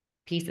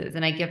pieces,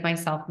 and I give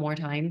myself more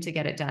time to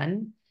get it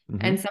done. Mm-hmm.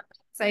 And sometimes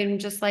I'm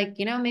just like,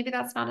 maybe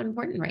that's not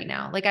important right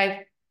now. Like I've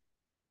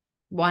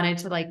wanted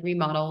to like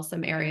remodel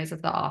some areas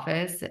of the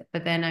office,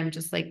 but then I'm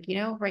just like,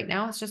 right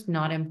now it's just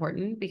not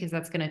important because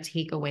that's going to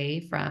take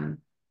away from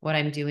what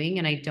I'm doing.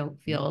 And I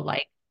don't feel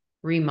like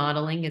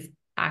remodeling is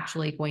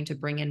actually going to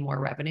bring in more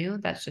revenue.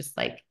 That's just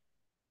like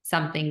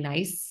something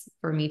nice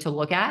for me to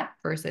look at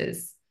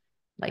versus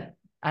like,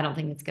 I don't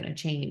think it's going to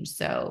change.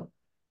 So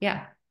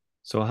yeah.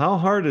 So how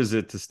hard is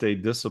it to stay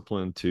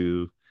disciplined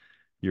to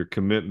your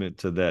commitment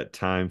to that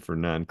time for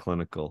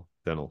non-clinical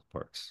dental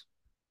parts?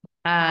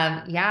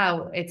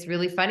 Yeah, it's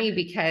really funny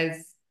because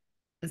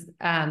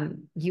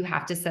you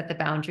have to set the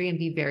boundary and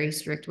be very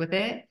strict with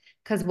it.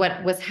 Because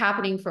what was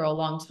happening for a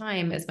long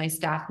time is my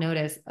staff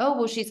noticed, oh,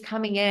 well, she's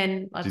coming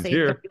in, let's She's say 30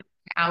 here.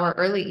 hour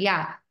early.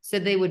 Yeah. So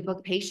they would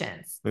book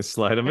patients. Let's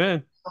slide them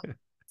in.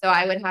 So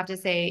I would have to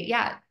say,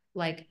 yeah,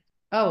 like,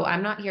 oh,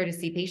 I'm not here to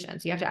see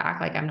patients. You have to act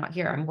like I'm not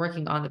here. I'm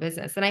working on the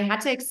business. And I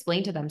had to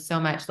explain to them so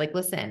much, like,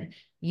 listen,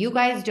 you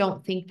guys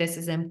don't think this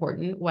is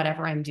important,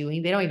 whatever I'm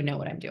doing. They don't even know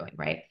what I'm doing,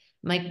 right?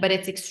 I'm like, but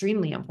it's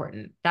extremely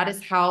important. That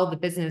is how the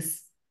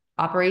business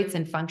operates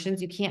and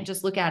functions. You can't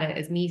just look at it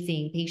as me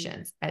seeing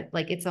patients.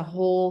 Like it's a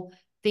whole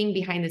thing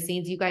behind the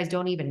scenes you guys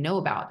don't even know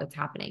about that's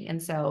happening.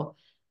 And so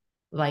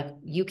like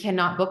you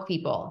cannot book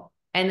people.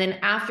 And then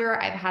after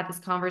I've had these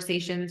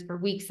conversations for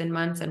weeks and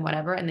months and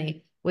whatever, and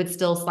they would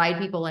still slide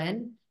people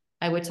in,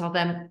 I would tell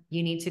them,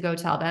 you need to go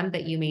tell them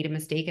that you made a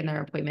mistake and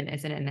their appointment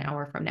isn't an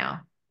hour from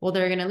now. Well,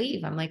 they're going to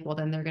leave. I'm like, well,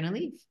 then they're going to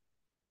leave.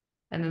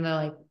 And then they're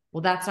like,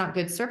 well, that's not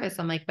good service.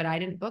 I'm like, but I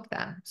didn't book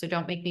them. So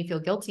don't make me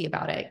feel guilty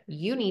about it.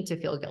 You need to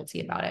feel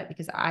guilty about it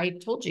because I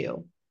told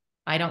you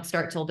I don't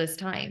start till this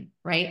time.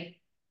 Right.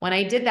 When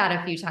I did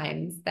that a few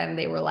times, then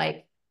they were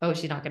like, oh,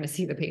 she's not going to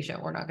see the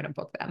patient. We're not going to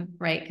book them.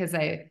 Right.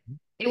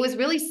 It was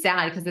really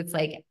sad because it's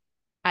like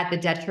at the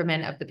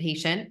detriment of the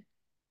patient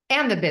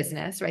and the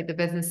business, right? The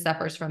business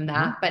suffers from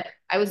that. But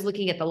I was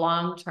looking at the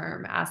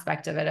long-term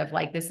aspect of it of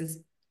like, this is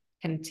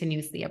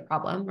continuously a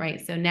problem,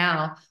 right? So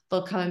now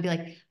they'll come and be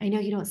like, I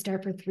know you don't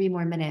start for 3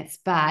 more minutes,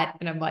 but,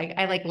 and I'm like,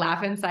 I like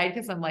laugh inside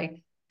because I'm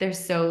like, they're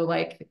so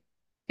like,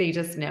 they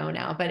just know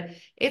now, but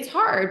it's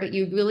hard, but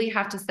you really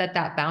have to set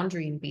that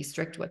boundary and be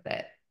strict with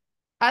it.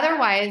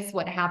 Otherwise,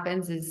 what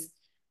happens is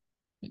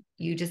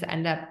you just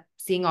end up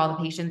seeing all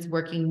the patients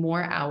working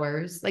more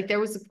hours. Like there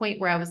was a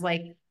point where I was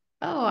like,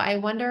 oh, I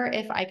wonder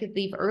if I could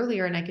leave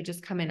earlier and I could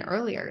just come in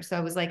earlier. So I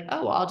was like,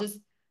 oh, I'll just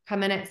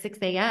come in at 6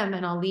 a.m.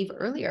 and I'll leave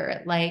earlier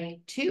at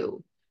like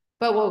 2.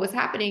 But what was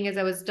happening is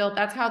I was still,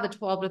 that's how the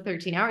 12 to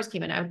 13 hours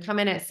came in. I would come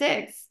in at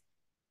 6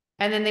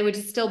 and then they would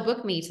just still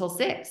book me till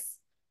 6.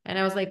 And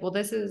I was like, well,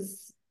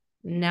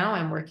 now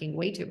I'm working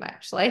way too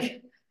much.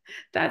 Like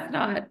that's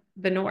not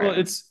the norm. Well,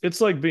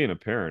 it's like being a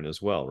parent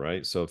as well,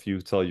 right? So if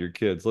you tell your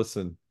kids,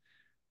 listen,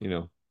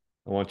 I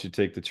want you to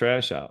take the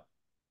trash out.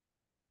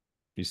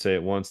 You say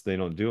it once, they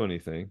don't do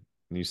anything.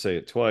 And you say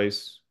it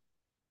twice,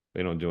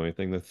 they don't do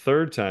anything. The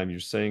third time you're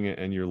saying it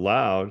and you're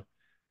loud,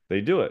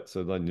 they do it.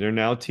 So then they're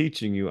now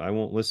teaching you, I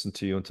won't listen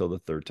to you until the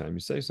third time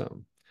you say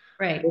something.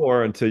 Right.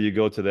 Or until you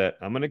go to that,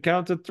 I'm going to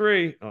count to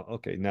 3. Oh,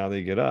 okay, now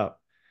they get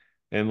up.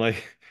 And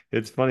like,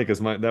 it's funny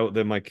because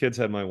my kids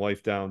had my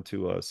wife down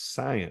to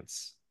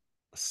science.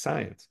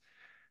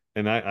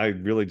 And I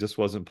really just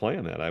wasn't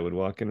playing that. I would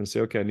walk in and say,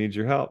 okay, I need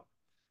your help.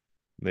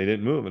 And they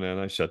didn't move. And then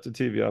I shut the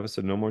TV off. I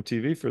said, no more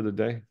TV for the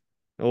day.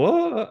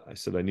 Oh, I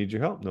said, I need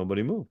your help.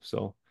 Nobody moved.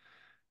 So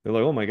they're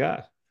like, oh my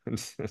God.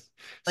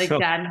 Like So,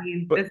 that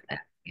means but business.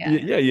 Yeah.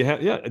 yeah,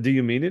 yeah. Do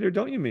you mean it or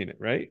don't you mean it?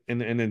 Right. And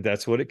then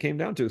that's what it came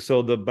down to.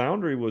 So the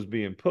boundary was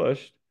being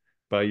pushed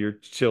by your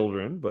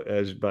children, but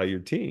as by your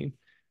team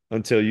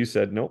until you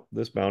said, nope,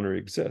 this boundary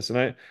exists.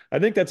 And I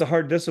think that's a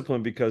hard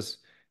discipline because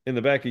in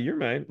the back of your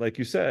mind, like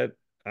you said,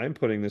 I'm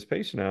putting this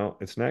patient out.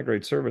 It's not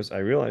great service. I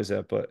realize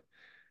that, but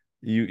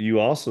you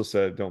also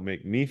said, don't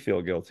make me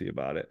feel guilty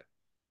about it.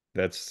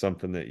 That's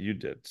something that you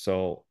did.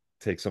 So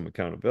take some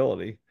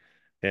accountability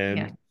Yeah.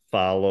 and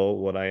follow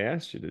what I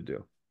asked you to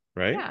do.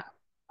 Right. Yeah.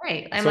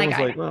 Right. I'm like, Someone's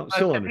I like, well, booked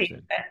she'll the patient,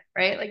 understand.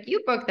 right? Like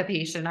you booked the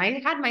patient.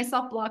 I had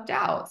myself blocked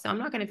out. So I'm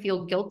not going to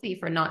feel guilty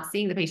for not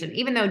seeing the patient,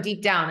 even though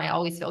deep down I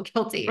always feel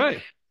guilty.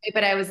 Right.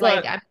 But I was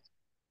like, But I'm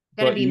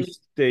going to but you be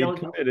stayed feel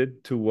guilty.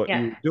 committed to what you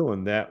Yeah. were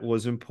doing. That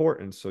was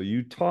important. So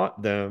you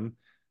taught them,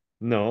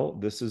 no,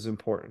 this is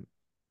important.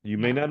 You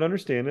may Yeah. not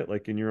understand it,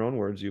 like in your own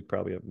words, you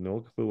probably have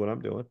no clue what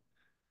I'm doing,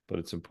 but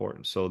it's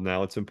important. So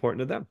now it's important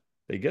to them.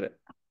 They get it.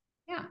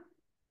 Yeah.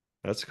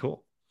 That's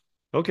cool.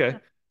 Okay.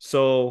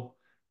 So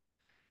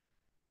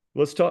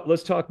let's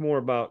talk more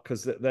about,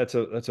 because that's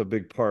a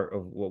big part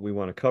of what we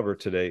want to cover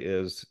today,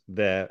 is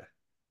that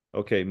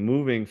okay,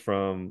 moving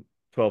from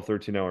 12,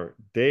 13-hour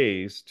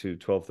days to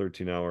 12,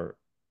 13-hour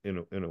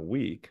in a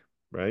week,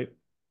 right?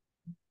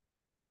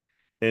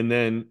 And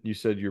then you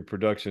said your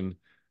production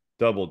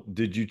doubled.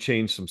 Did you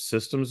change some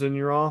systems in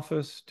your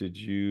office? Did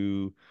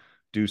you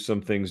do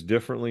some things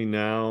differently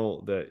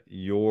now that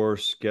your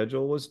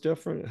schedule was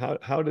different?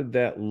 How did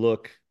that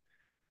look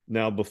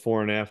now,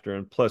 before and after,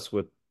 and plus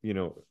with,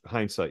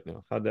 hindsight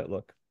now? How'd that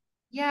look?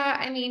 Yeah,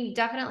 I mean,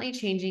 definitely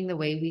changing the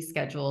way we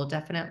schedule,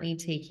 definitely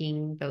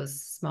taking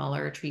those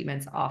smaller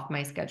treatments off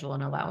my schedule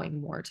and allowing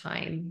more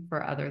time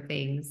for other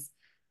things.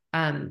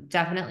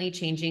 Definitely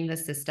changing the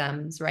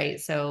systems, right?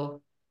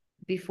 So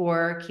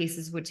before,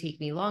 cases would take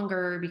me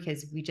longer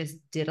because we just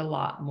did a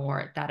lot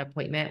more at that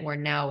appointment, where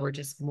now we're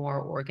just more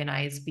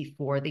organized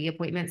before the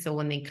appointment. So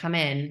when they come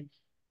in,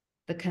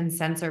 the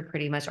consents are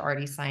pretty much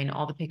already signed.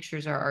 All the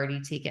pictures are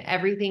already taken.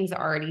 Everything's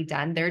already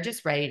done. They're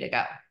just ready to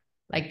go.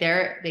 Like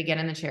they get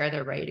in the chair,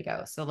 they're ready to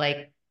go. So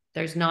like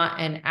there's not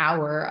an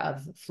hour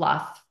of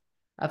fluff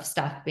of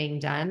stuff being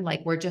done.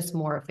 Like we're just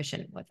more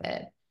efficient with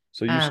it.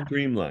 So you Um,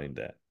 streamlined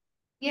that.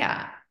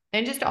 yeah.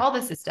 And just all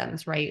the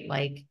systems, right?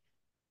 Like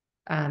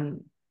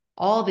um,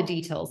 all the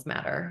details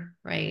matter,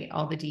 right?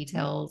 All the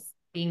details,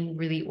 being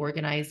really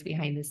organized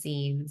behind the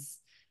scenes.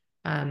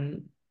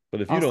 Um,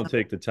 But if you also don't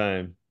take the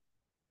time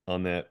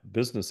on that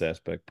business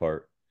aspect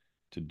part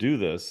to do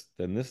this,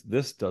 then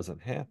this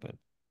doesn't happen.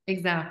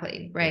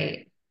 Exactly. Yeah.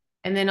 Right.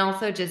 And then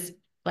also just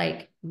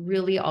like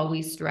really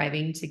always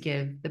striving to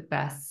give the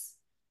best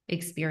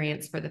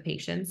experience for the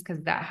patients,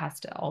 because that has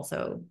to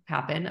also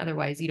happen.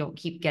 Otherwise, you don't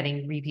keep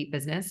getting repeat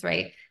business.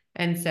 Right.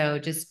 And so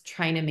just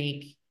trying to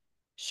make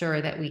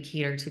sure that we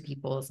cater to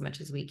people as much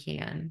as we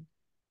can.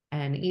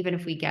 And even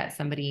if we get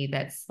somebody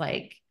that's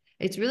like,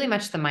 it's really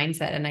much the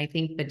mindset. And I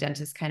think the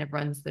dentist kind of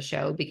runs the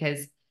show,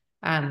 because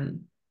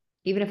um,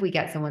 even if we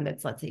get someone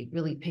that's, let's say,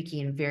 really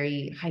picky and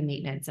very high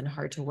maintenance and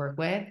hard to work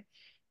with,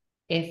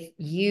 if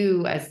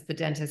you as the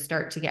dentist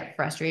start to get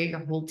frustrated,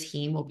 your whole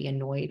team will be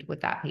annoyed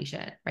with that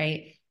patient,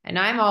 right? And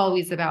I'm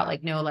always about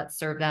like, no, let's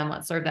serve them,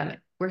 let's serve them.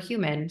 We're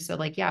human. So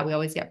like, yeah, we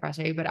always get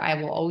frustrated, but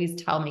I will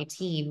always tell my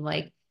team,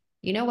 like,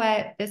 you know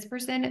what, this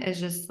person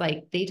is just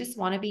like, they just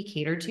want to be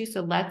catered to.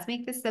 So let's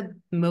make this the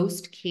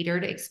most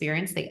catered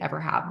experience they ever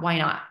have. Why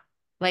not?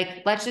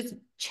 Like, let's just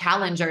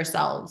challenge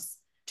ourselves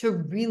to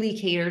really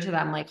cater to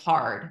them like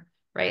hard,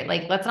 right?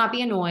 Like, let's not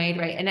be annoyed,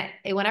 right?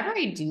 And whenever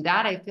I do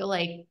that, I feel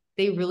like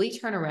they really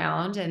turn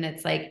around and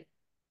it's like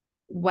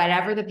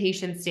whatever the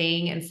patient's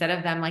saying, instead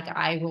of them like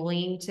eye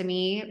rolling to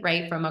me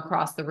right from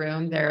across the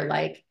room, they're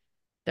like,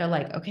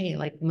 okay,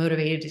 like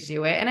motivated to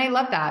do it. And I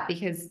love that,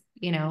 because,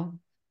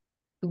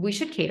 we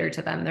should cater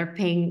to them. They're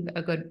paying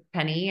a good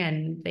penny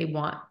and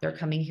they're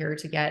coming here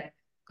to get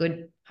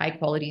good, high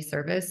quality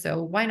service.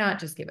 So why not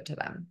just give it to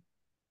them?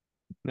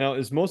 Now,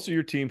 is most of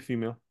your team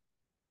female?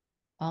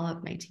 All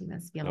of my team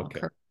is female Okay.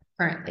 Well,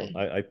 currently.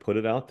 I put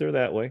it out there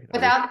that way.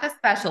 Without the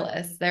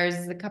specialists,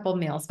 there's a couple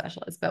male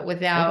specialists, but Okay.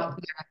 without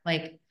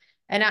like,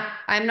 and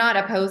I'm not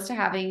opposed to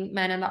having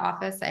men in the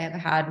office. I have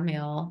had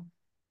male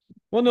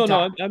Well, no,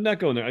 doc. I'm not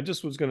going there. I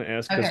just was going to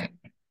ask, because Okay.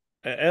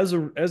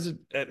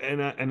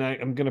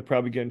 I'm going to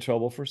probably get in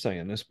trouble for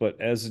saying this,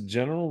 but as a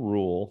general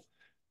rule,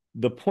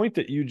 the point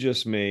that you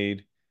just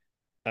made,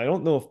 I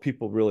don't know if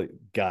people really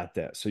got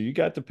that. So you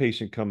got the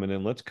patient coming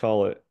in, let's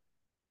call it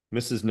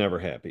Mrs. Never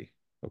Happy,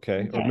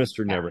 okay? Or Okay. Mr.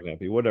 Yeah. Never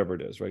Happy, whatever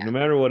it is, right? No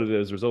matter what it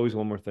is, there's always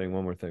one more thing,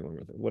 one more thing, one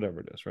more thing,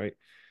 whatever it is, right?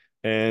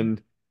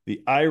 And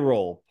the eye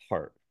roll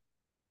part,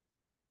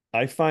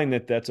 I find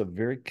that that's a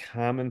very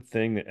common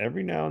thing that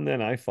every now and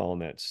then I fall in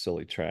that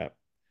silly trap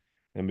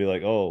and be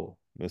like, oh,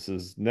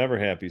 Mrs. Never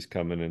Happy's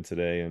coming in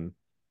today. And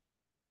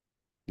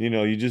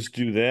you just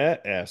do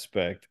that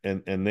aspect,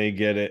 and they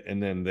get it,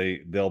 and then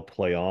they'll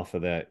play off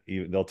of that.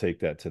 They'll take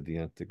that to the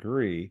nth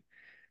degree.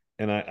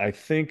 And I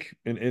think,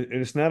 and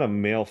it's not a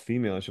male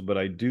female issue, but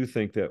I do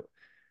think that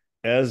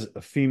as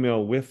a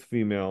female with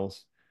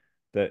females,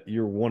 that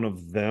you're one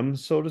of them,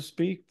 so to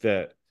speak,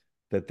 that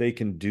they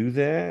can do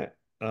that.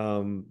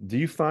 Do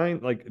you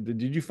find, like,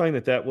 did you find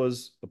that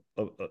was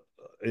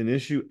an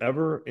issue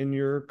ever in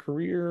your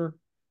career?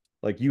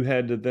 Like you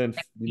had to then,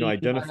 Be one of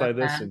identify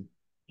this them. and,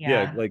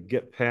 yeah, Yeah. like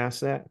get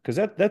past that, because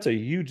that's a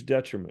huge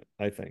detriment,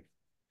 I think.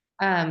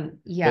 The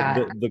Yeah.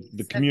 the the, the It's a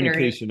very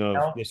communication of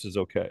real. this is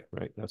okay,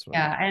 right? That's what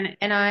I mean. Yeah.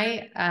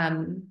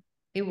 And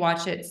I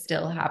watch it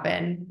still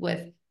happen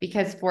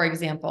because, for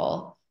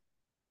example,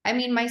 I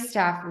mean, my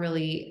staff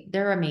really,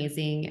 they're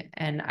amazing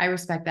and I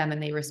respect them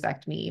and they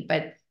respect me.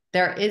 But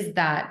there is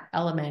that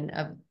element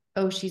of,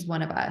 oh, she's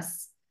one of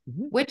us,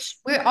 Mhm. which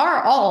we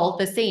are all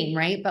the same,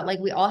 right? But like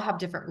we all have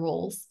different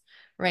rules,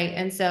 right?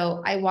 And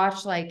so I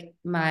watch like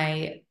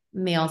my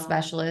male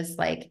specialist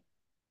like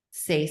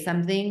say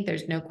something,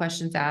 there's no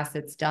questions asked,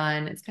 it's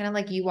done. It's kind of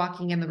like you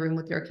walking in the room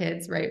with your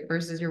kids, right?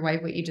 Versus your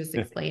wife, what you just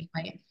explained,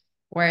 right?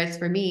 Whereas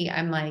for me,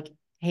 I'm like,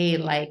 hey,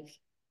 like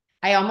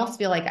I almost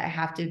feel like I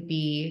have to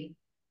be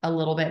a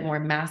little bit more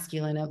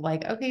masculine of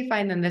like, okay,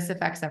 fine, then this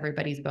affects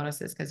everybody's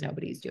bonuses because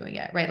nobody's doing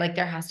it, right? Like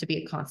there has to be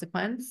a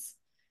consequence,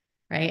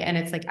 right? And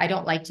it's like, I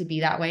don't like to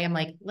be that way. I'm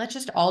like, let's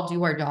just all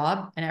do our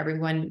job and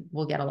everyone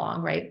will get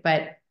along, right?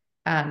 But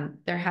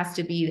there has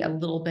to be a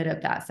little bit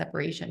of that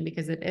separation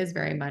because it is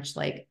very much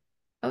like,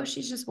 oh,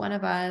 she's just one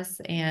of us.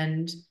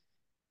 And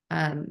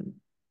um,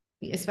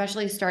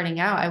 especially starting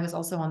out, I was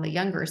also on the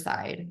younger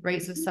side,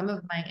 right? So some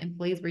of my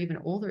employees were even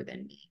older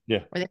than me, Yeah.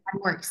 or they had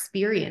more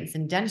experience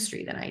in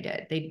dentistry than I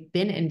did. They'd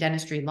been in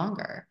dentistry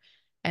longer.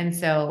 And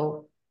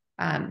so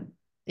um,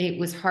 it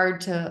was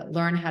hard to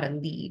learn how to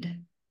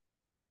lead.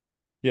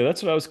 Yeah,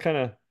 that's what I was kind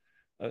of,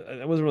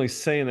 I wasn't really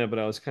saying that, but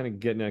I was kind of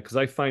getting at because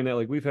I find that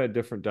like we've had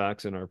different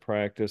docs in our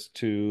practice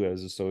too,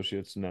 as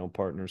associates, now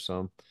partners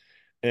some.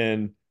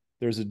 And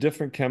there's a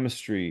different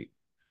chemistry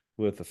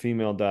with a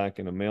female doc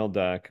and a male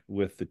doc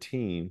with the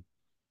team.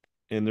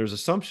 And there's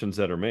assumptions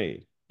that are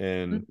made.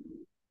 And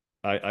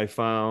I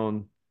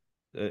found,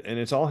 and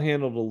it's all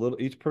handled a little,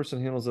 each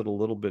person handles it a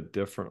little bit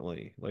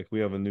differently. Like we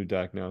have a new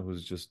doc now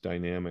who's just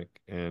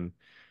dynamic, and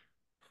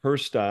her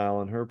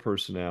style and her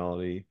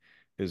personality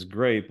is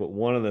great. But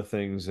one of the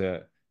things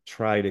that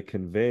try to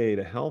convey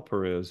to help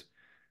her is,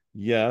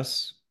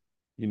 yes,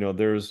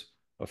 there's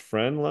a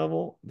friend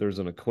level, there's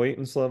an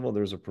acquaintance level,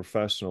 there's a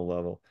professional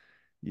level.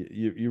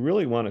 You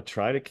really want to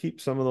try to keep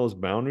some of those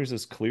boundaries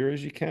as clear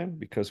as you can,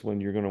 because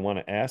when you're going to want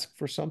to ask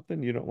for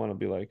something, you don't want to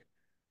be like,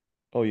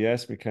 oh, you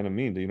asked me kind of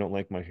mean. Do you don't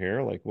like my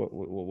hair? Like, what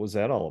was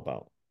that all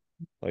about?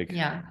 Like,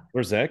 Yeah.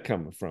 where's that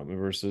coming from?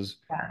 Versus,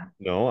 Yeah.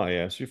 no, I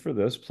asked you for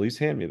this. Please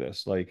hand me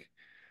this. Like,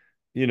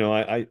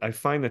 I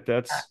find that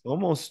that's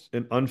almost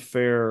an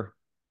unfair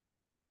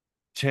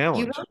You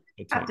challenge really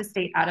at have to times.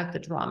 stay out of the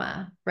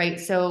drama, right?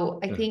 So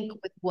I Yeah. think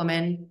with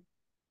women,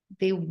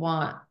 they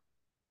want,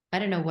 I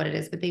don't know what it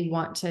is, but they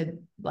want to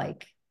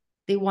like,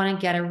 they want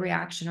to get a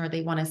reaction or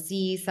they want to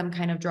see some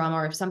kind of drama,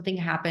 or if something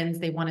happens,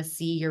 they want to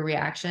see your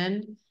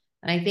reaction.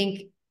 And I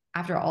think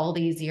after all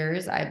these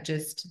years, I've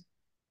just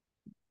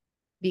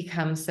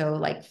become so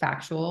like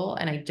factual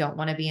and I don't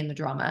want to be in the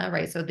drama,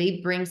 right? So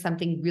they bring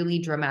something really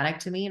dramatic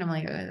to me and I'm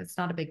like, it's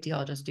not a big deal.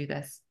 I'll just do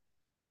this.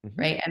 Mhm.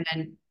 Right. And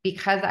then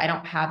because I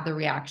don't have the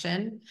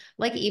reaction,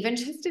 like even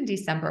just in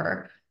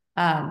December,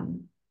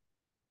 um,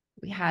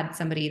 we had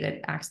somebody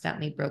that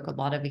accidentally broke a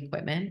lot of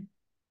equipment,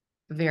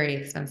 very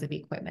expensive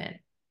equipment.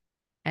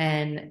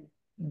 And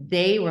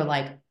they were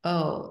like,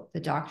 oh, the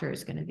doctor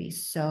is going to be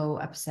so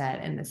upset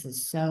and this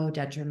is so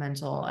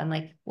detrimental. And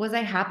like, was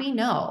I happy?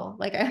 No.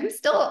 Like, I'm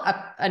still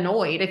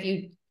annoyed if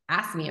you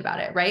ask me about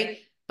it. Right.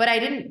 But I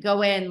didn't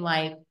go in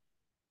like,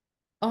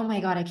 oh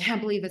my God, I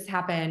can't believe this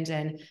happened.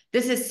 And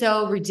this is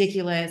so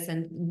ridiculous.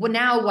 And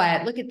now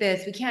what? Look at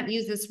this. We can't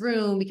use this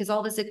room because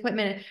all this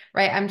equipment,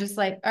 right? I'm just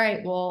like, all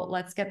right, well,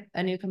 let's get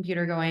a new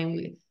computer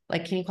going.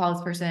 Like, can you call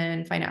this person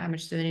and find out how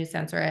much the new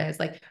sensor is?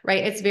 Like,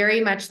 right. It's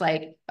very much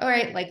like, all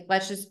right, like,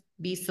 let's just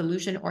be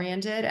solution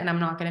oriented and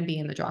I'm not going to be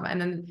in the drama. And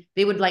then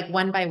they would like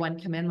one by one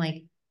come in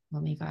like, oh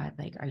my God,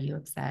 like, are you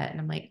upset? And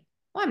I'm like,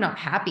 well, I'm not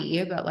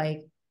happy, but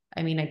like,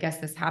 I mean, I guess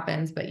this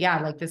happens, but yeah,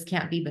 like this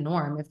can't be the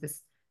norm. If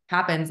this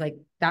happens, like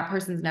that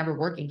person's never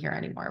working here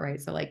anymore, right?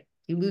 So like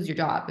you lose your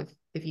job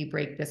if you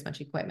break this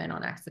much equipment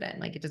on accident.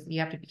 Like it just you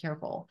have to be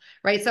careful,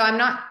 right? So I'm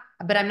not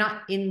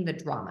in the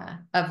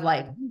drama of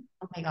like,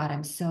 oh my God,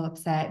 I'm so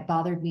upset, it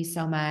bothered me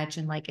so much,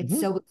 and like it's Mhm.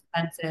 so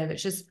expensive.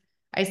 It's just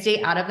I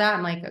stay out of that.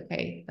 I'm like,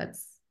 okay,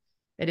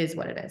 it is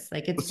what it is.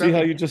 Like it's But see how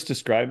broken. you just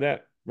described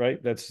that,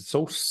 right? That's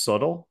so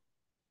subtle,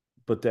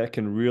 but that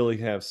can really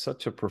have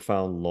such a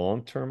profound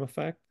long-term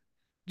effect.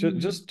 Just Mhm.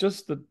 just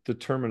just the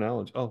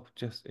terminology. Oh,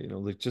 just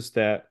like just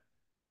that,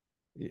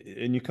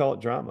 and you call it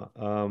drama.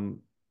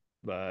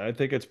 I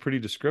think it's pretty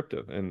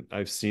descriptive, and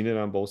I've seen it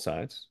on both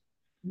sides,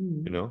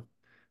 you Mhm. know.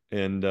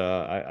 And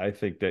I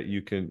think that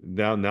you can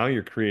now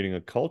you're creating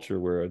a culture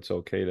where it's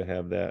okay to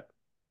have that,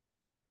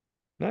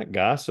 not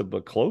gossip,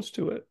 but close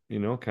to it,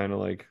 kind of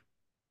like,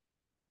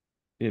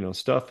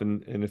 stuff.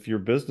 And if you're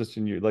business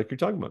and you're like you're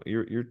talking about,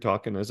 you're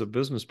talking as a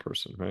business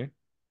person, right?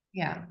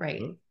 Yeah, Huh?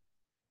 right.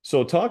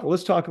 So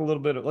let's talk a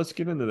little bit, let's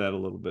get into that a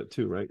little bit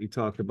too, right? You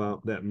talk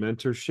about that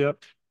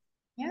mentorship.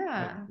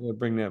 Yeah. We'll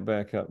bring that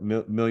back up.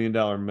 Million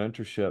dollar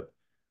mentorship.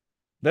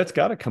 That's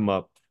got to come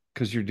up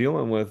because you're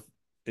dealing with,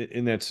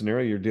 in that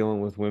scenario, you're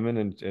dealing with women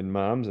and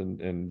moms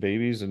and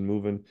babies and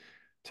moving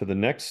to the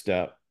next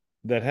step.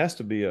 That has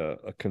to be a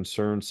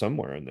concern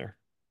somewhere in there,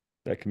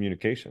 that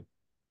communication.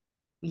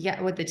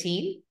 Yeah, with the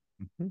team?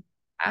 Mhm.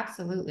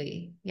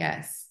 Absolutely.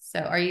 Yes.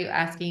 So are you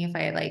asking if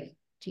I like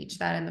teach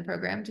that in the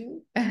program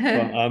too.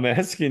 Well, I'm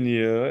asking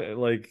you,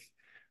 like,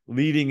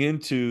 leading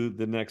into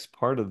the next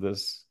part of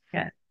this,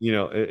 Yeah.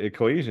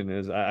 equation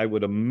is I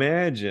would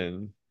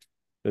imagine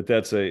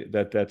that's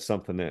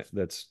something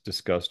that's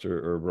discussed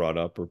or brought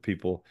up, or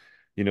people,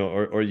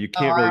 or you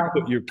can't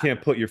really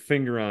put your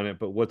finger on it,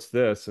 but what's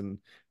this? And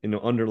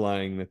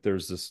underlying that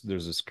there's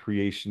this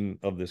creation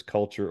of this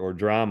culture or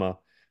drama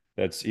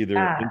that's either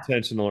Yeah.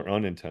 intentional or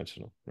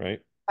unintentional, right?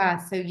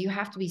 So you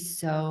have to be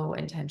so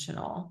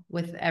intentional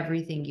with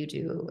everything you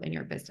do in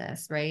your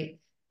business, right?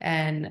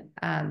 And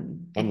I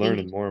I'm think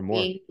learning more and more.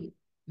 being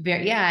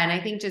yeah, and I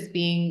think just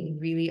being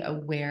really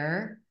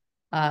aware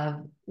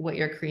of what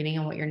you're creating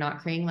and what you're not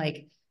creating.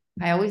 Like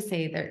I always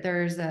say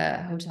there's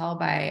a hotel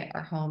by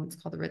our home, it's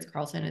called the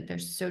Ritz-Carlton, and they're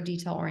so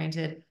detail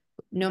oriented.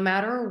 No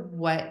matter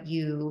what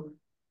you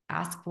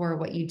ask for,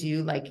 what you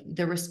do, like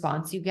the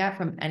response you get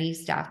from any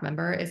staff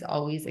member is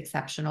always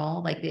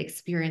exceptional. Like the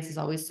experience is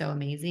always so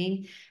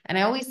amazing. And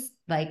I always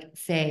like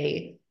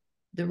say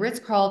the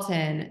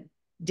Ritz-Carlton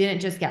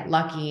didn't just get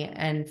lucky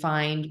and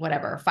find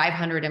whatever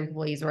 500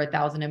 employees or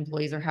 1,000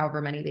 employees or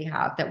however many they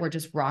have that were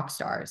just rock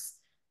stars.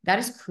 That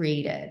is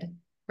created,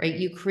 right?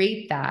 You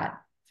create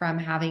that from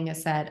having a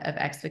set of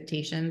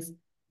expectations,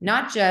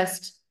 not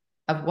just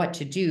of what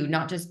to do,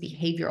 not just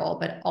behavioral,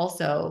 but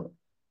also,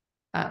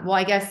 well,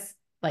 I guess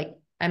like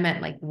I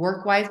meant like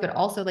work wise, but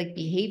also like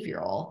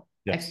behavioral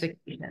Yes.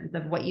 expectations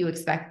of what you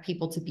expect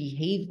people to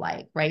behave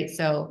like, right?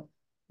 So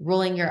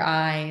rolling your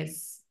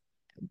eyes,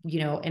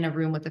 in a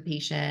room with a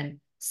patient,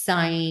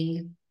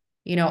 sighing,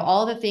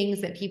 all the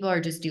things that people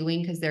are just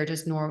doing because they're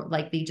just normal,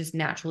 like they just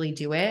naturally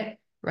do it,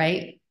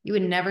 right? You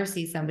would never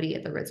see somebody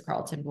at the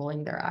Ritz-Carlton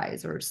rolling their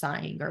eyes or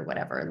sighing or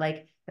whatever.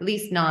 Like at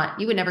least not,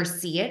 you would never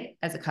see it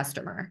as a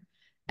customer.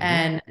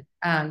 Mm-hmm.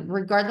 And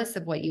regardless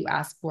of what you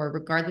ask for,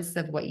 regardless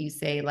of what you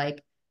say,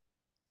 like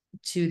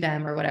to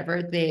them or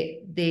whatever,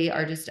 they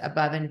are just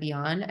above and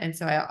beyond. And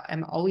so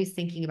I'm always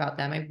thinking about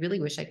them. I really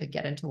wish I could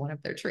get into one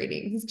of their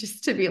trainings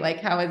just to be like,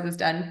 how is this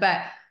done?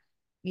 But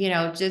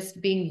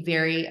just being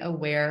very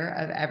aware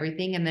of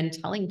everything and then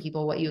telling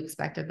people what you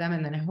expect of them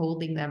and then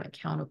holding them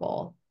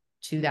accountable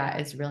to that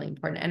is really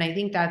important. And I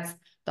think that's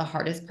the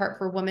hardest part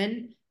for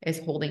women is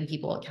holding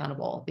people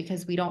accountable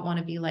because we don't want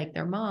to be like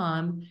their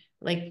mom,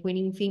 like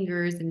pointing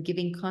fingers and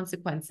giving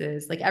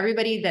consequences. Like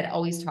everybody that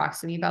always talks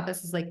to me about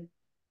this is like,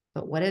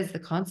 but what is the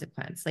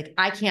consequence? Like,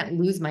 I can't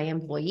lose my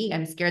employee.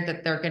 I'm scared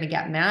that they're going to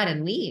get mad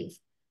and leave.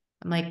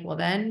 I'm like, well,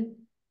 then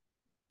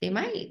they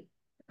might,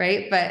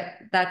 right? But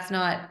that's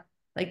not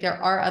like there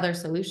are other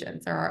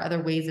solutions. There are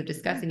other ways of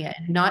discussing it.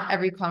 And not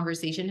every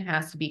conversation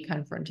has to be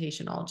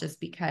confrontational just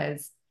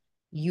because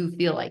you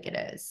feel like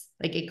it is.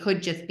 Like it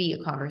could just be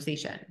a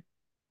conversation.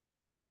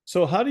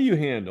 So how do you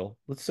handle,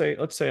 let's say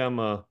I'm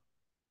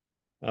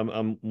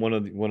one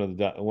of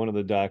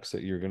the docs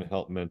that you're going to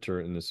help mentor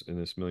in this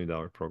 $1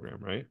 million program,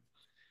 right?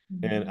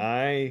 And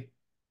I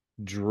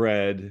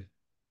dread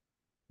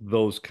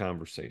those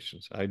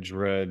conversations. I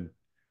dread,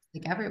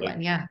 Like like,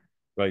 everyone, yeah.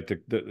 right,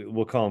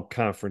 we'll call them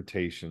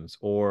confrontations,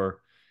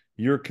 or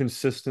you're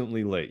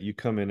consistently late. You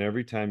come in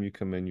every time you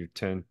come in, you're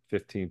 10,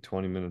 15,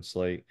 20 minutes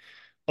late.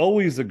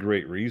 Always a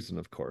great reason,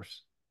 of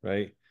course,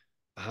 right?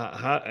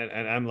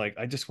 And I'm like,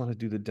 I just want to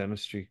do the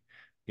dentistry,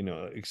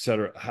 et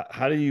cetera.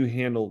 How do you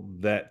handle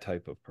that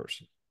type of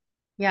person?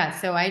 Yeah.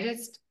 So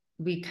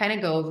we kind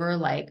of go over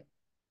like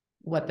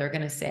what they're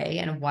going to say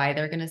and why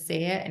they're going to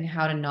say it and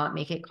how to not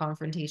make it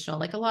confrontational.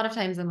 Like a lot of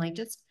times I'm like,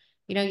 just,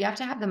 you have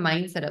to have the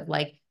mindset of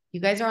like,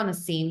 you guys are on the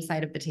same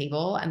side of the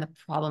table and the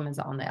problem is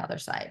on the other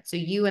side. So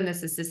you and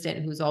this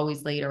assistant who's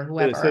always late or Say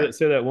whoever, that,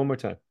 say that one more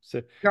time.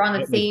 you're on the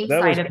That was same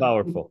that was side of the table.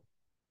 powerful.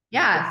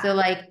 Yeah. So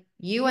like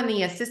you and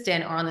the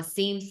assistant are on the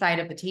same side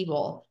of the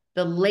table.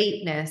 The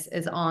lateness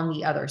is on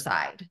the other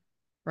side,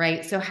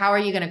 right? So how are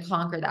you going to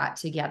conquer that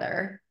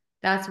together?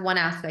 That's one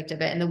aspect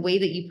of it. And the way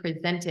that you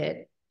present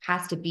it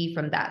has to be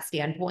from that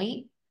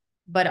standpoint.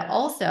 But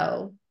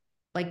also,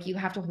 like you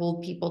have to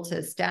hold people to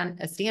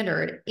a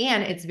standard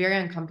and it's very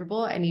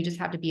uncomfortable and you just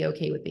have to be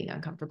okay with being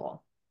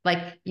uncomfortable.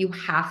 Like you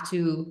have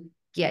to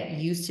get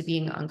used to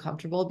being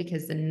uncomfortable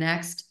because the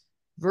next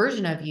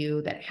version of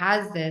you that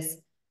has this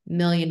 $1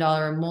 million,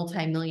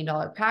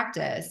 multi-million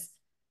practice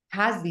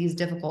has these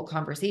difficult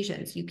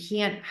conversations. You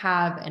can't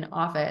have an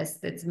office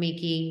that's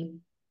making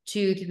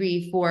 $2,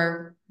 $3,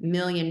 $4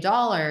 million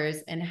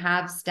and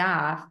have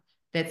staff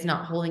that's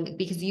not holding it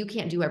because you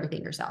can't do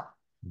everything yourself.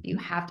 You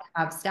have to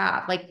have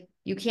staff. Like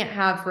you can't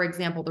have, for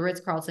example, the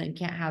Ritz-Carlton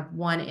can't have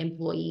one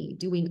employee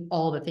doing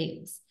all the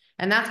things.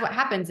 And that's what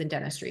happens in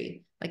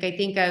dentistry. Like I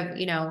think of,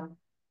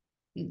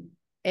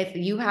 if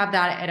you have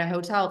that at a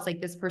hotel, it's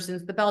like this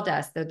person's the bell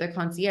desk, they're the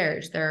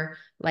concierge, they're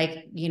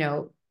like,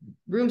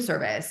 room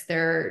service,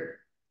 they're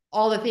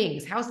all the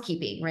things,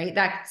 housekeeping, right?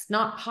 That's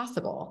not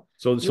possible.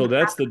 So You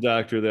that's the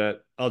doctor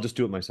that I'll just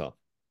do it myself,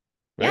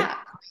 right? Yeah.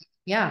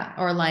 Yeah.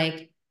 Or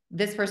like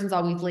this person's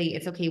always late.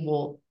 It's okay.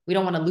 Well, we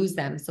don't want to lose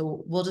them.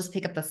 So we'll just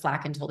pick up the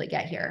slack until they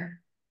get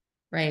here.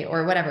 Right.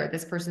 Or whatever.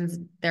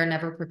 They're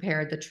never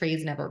prepared. The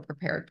tray's never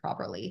prepared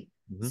properly.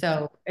 Mhm.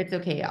 So it's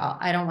okay.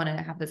 I don't want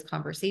to have this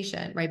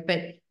conversation, right?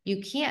 But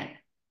you can't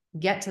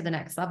get to the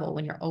next level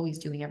when you're always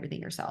doing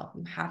everything yourself.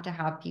 You have to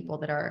have people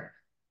that are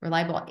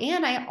reliable.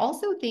 And I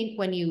also think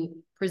when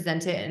you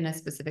present it in a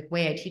specific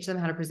way, I teach them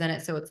how to present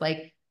it. So it's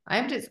like,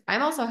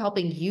 I'm also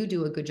helping you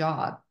do a good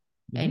job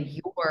Mhm.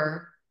 in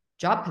your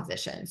job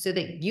position so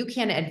that you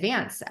can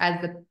advance as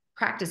the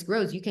practice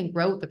grows. You can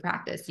grow the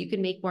practice. You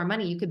can make more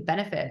money. You could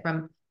benefit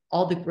from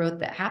all the growth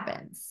that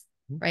happens,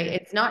 right?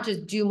 It's not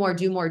just do more,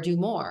 do more, do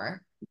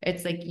more.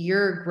 It's like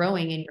you're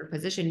growing in your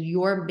position.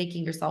 You're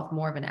making yourself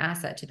more of an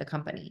asset to the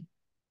company.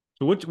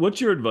 So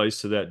what's your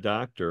advice to that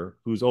doctor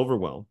who's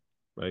overwhelmed,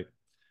 right?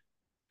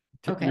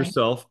 Okay.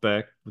 Yourself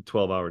back with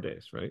 12-hour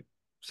days, right?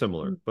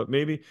 Similar, but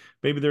maybe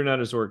they're not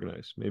as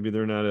organized. Maybe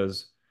they're not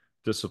as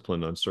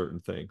disciplined on certain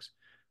things.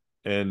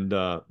 And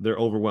they're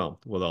overwhelmed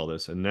with all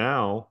this. And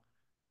now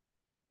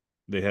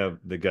they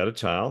got a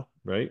child,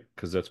 right?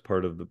 Because that's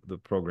part of the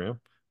program,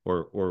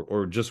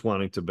 or just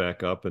wanting to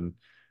back up and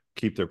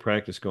keep their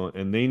practice going.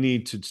 And they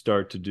need to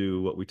start to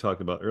do what we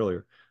talked about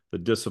earlier, the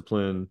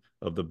discipline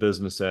of the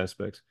business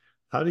aspects.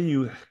 How do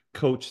you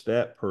coach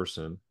that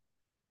person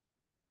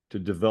to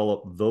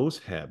develop those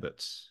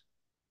habits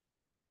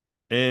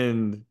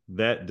and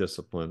that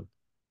discipline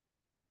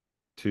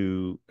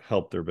to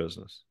help their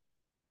business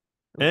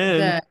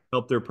and The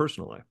help their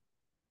personal life?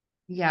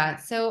 Yeah.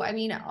 So, I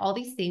mean, all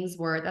these things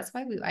that's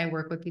why I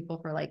work with people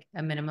for like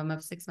a minimum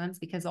of 6 months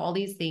because all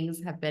these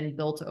things have been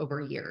built over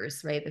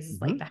years, right? This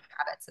is like Mhm. the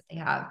habits that they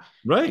have.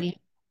 And Right. you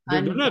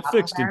They're not unravel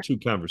fixed in them two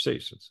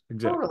conversations.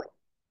 Exactly. totally,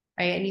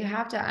 right? And you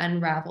have to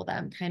unravel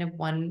them kind of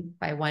one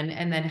by one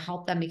and then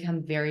help them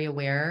become very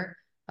aware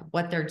of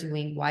what they're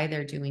doing, why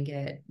they're doing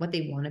it, what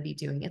they want to be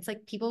doing. It's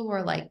like people who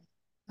are like,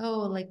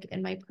 oh, like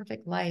in my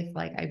perfect life,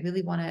 like I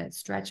really want to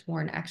stretch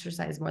more and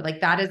exercise more. Like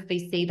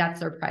they say that's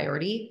their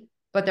priority,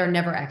 but they're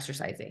never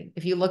exercising.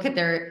 If you look at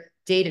their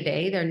day to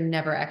day, they're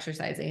never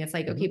exercising. It's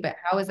like, okay, Mhm. but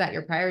how is that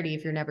your priority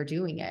if you're never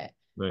doing it?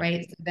 Right.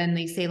 Right. So then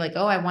they say, like,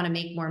 oh, I want to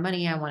make more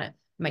money. I want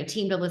my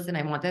team to listen.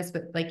 I want this,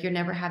 but like you're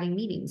never having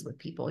meetings with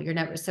people. You're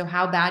never, so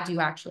how bad do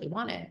you actually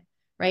want it?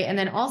 Right. And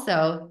then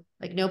also,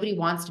 like, nobody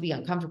wants to be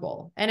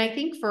uncomfortable. And I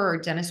think for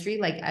dentistry,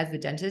 like as the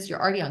dentist,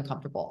 you're already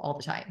uncomfortable all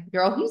the time.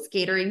 You're always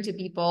catering to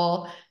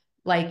people,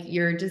 like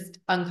you're just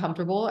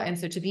uncomfortable. And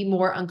so to be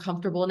more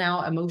uncomfortable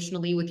now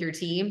emotionally with your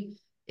team,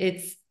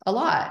 it's a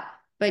lot.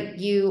 But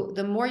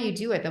the more you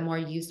do it, the more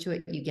used to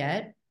it you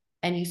get.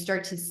 And you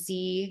start to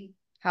see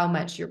how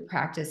much your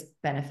practice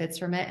benefits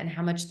from it and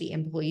how much the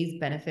employees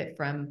benefit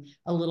from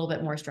a little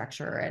bit more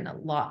structure and a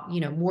lot,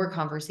 more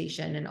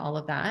conversation and all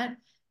of that.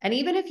 And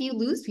even if you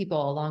lose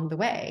people along the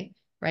way,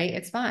 right,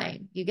 it's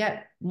fine. You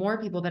get more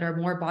people that are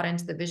more bought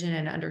into the vision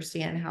and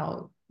understand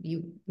how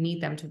you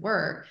need them to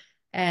work.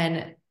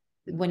 And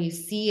when you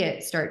see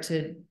it start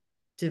to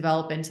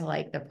develop into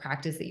like the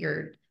practice that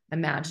you're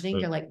imagining,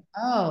 Right. you're like,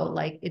 oh,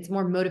 like it's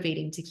more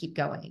motivating to keep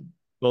going.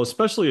 Well,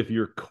 especially if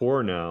your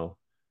core now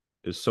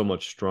is so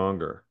much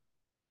stronger,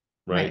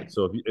 right? Right.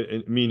 So if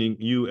you, meaning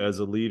you as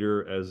a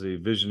leader, as a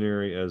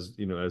visionary, as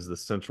as the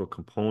central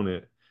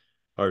component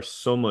are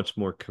so much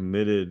more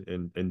committed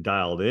and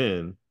dialed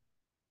in,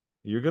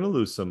 you're going to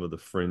lose some of the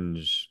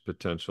fringe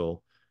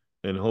potential.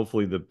 And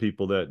hopefully the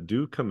people that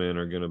do come in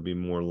are going to be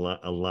more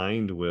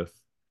aligned with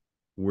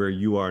where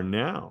you are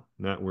now,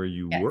 not where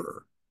you Yes.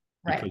 were,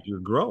 because Right. you're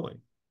growing.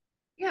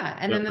 Yeah.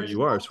 And Not then the where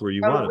you are, people it's where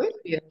you who want grow to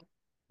with be. you,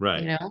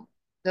 Right.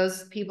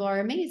 those people are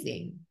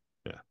amazing.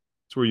 Yeah.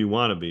 It's where you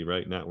want to be,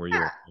 right? Not where you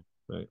Yeah. are.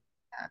 Right.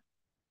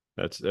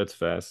 That's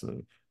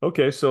fascinating.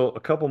 Okay, so a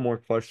couple more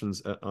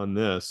questions on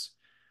this,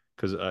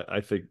 because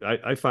I think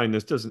I find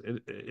this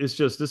doesn't it's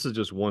just this is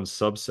just one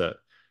subset.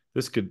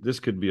 This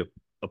could be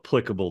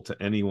applicable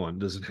to anyone.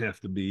 Doesn't have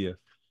to be a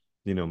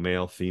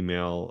male,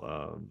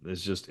 female.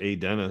 It's just a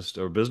dentist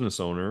or business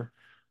owner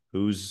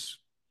who's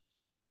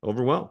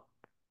overwhelmed,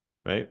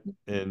 right?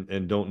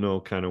 And don't know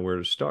kind of where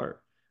to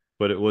start.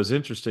 But it was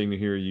interesting to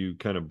hear you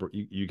kind of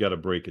you got to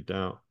break it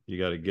down. You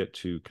got to get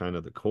to kind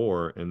of the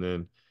core, and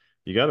then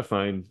you got to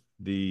find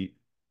the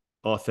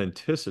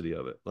authenticity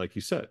of it. Like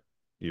you said,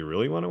 you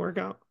really want to work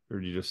out, or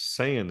are you just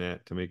saying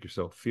that to make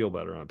yourself feel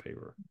better on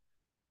paper,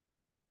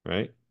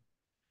 right?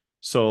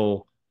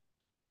 So,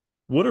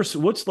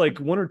 what's like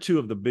one or two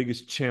of the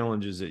biggest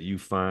challenges that you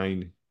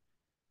find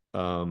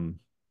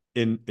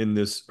in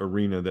this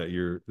arena that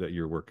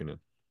you're working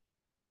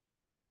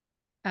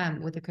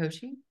in? With the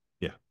coaching.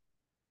 Yeah.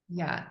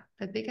 Yeah.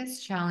 The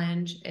biggest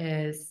challenge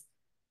is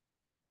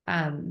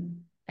I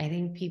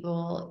think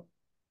people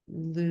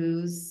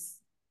lose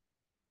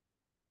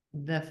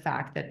the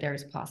fact that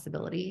there's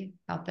possibility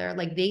out there.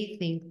 Like they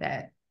think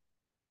that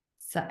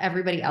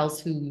everybody else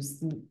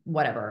who's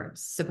whatever,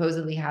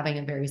 supposedly having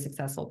a very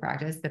successful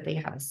practice, that they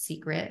have a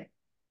secret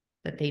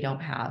that they don't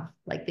have.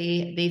 Like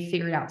they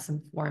figured out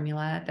some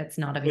formula that's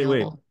not Wait.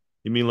 available.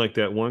 You mean like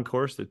that one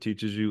course that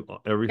teaches you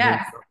everything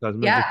Yes. about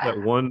cosmetics? Yeah. Just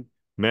that one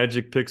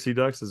magic pixie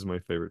dust this is my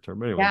favorite term.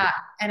 But anyway, Yeah.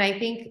 And I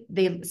think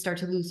they start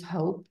to lose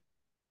hope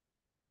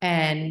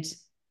and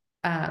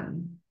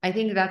I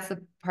think that's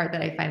the part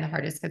that I find the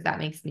hardest because that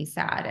makes me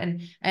sad.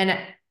 And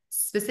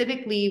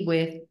specifically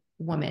with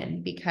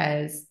women,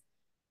 because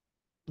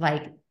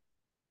like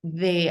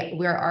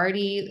we're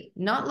already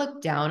not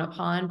looked down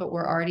upon, but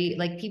we're already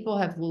like people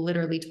have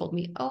literally told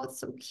me, oh, it's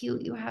so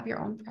cute. You have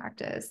your own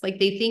practice. Like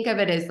they think of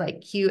it as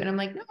like cute. And I'm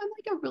like, no, I'm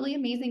like a really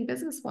amazing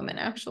businesswoman,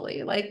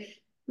 actually. Like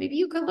maybe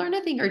you could learn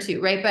a thing or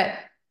two, right? But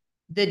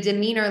the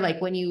demeanor,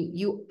 like when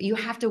you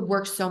have to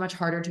work so much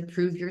harder to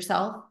prove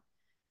yourself.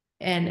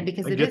 And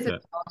because I it get is a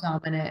that.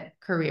 dominant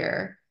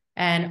career.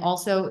 And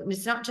also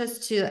it's not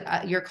just to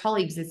your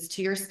colleagues, it's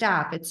to your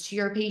staff, it's to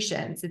your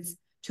patients, it's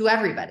to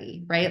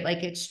everybody, right?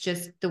 Like it's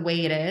just the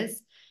way it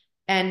is.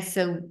 And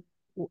so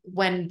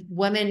when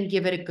women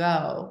give it a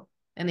go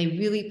and they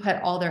really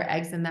put all their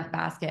eggs in that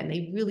basket and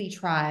they really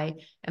try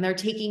and they're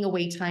taking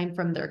away time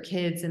from their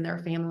kids and their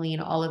family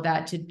and all of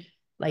that to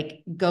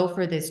like go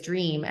for this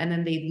dream, and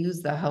then they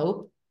lose the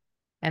hope,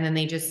 and then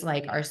they just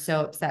like are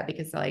so upset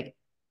because like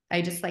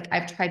I just like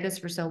I've tried this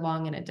for so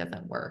long and it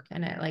doesn't work,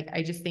 and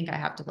I just think I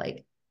have to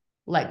like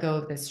let go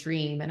of this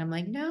dream. And I'm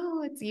like,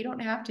 no, it's you don't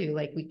have to,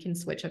 like we can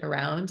switch it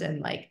around, and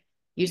like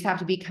you just have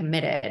to be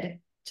committed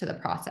to the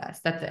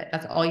process. That's it.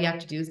 That's all you have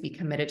to do is be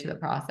committed to the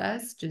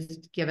process.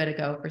 Just give it a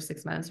go for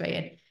 6 months, right?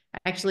 And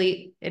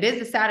actually it is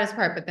the saddest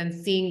part, but then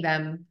seeing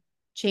them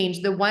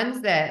change, the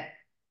ones that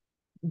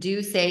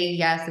do say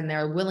yes and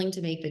they're willing to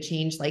make the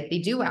change, like they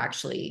do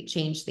actually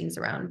change things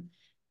around.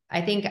 I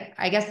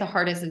guess the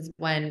hardest is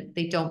when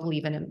they don't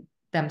believe in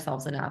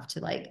themselves enough to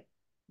like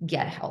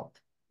get help,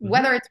 Mhm.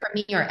 whether it's from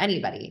me or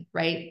anybody,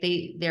 right?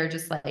 They're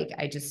just like,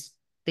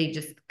 they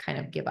just kind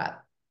of give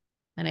up.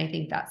 And I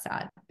think that's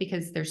sad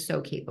because they're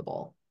so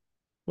capable.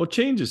 Well,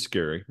 change is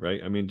scary,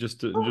 right? I mean,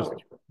 just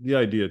Totally. the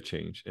idea of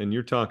change. And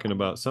you're talking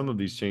about some of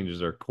these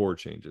changes are core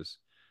changes.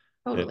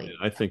 And Totally.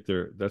 I think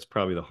that's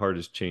probably the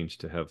hardest change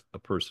to have a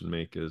person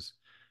make is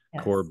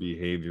core Yes.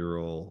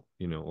 behavioral,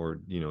 or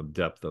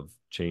depth of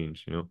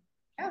change, Yeah.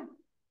 yeah,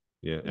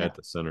 Yeah. at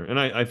the center. And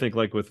I think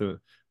like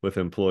with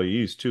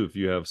employees too, if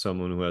you have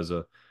someone who has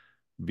a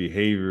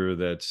behavior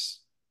that's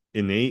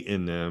innate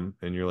in them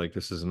and you're like,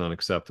 this is an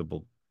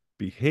unacceptable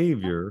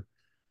behavior,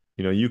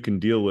 you can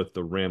deal with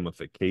the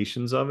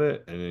ramifications of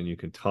it and then you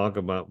can talk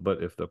about,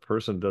 but if the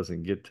person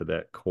doesn't get to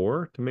that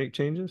core to make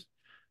changes,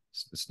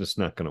 it's just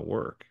not going to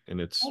work.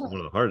 And it's one of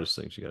Totally. the hardest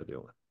things you got to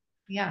deal with.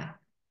 Yeah.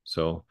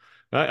 So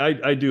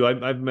I do.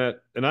 I've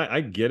met, and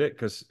I get it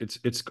because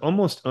it's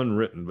almost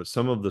unwritten, but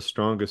some of the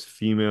strongest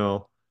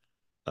female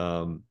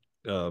um,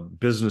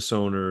 business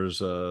owners,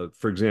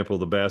 for example,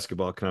 the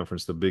basketball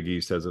conference, the Big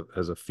East has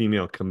a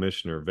female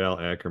commissioner, Val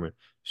Ackerman.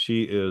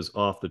 She is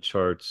off the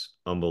charts,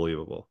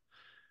 unbelievable.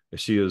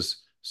 She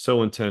is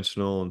so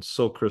intentional and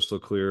so crystal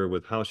clear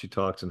with how she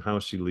talks and how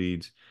she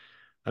leads.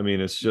 I mean,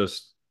 it's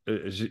just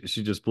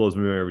she just blows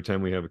me away every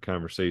time we have a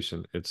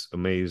conversation. It's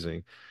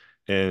amazing.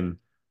 And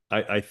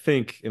I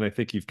think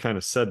you've kind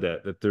of said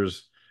that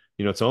there's,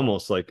 it's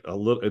almost like a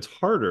little, it's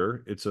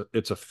harder. It's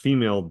a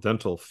female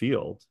dental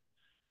field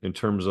in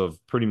terms of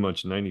pretty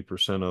much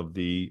 90% of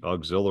the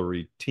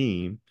auxiliary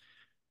team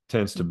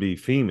tends to be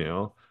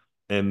female.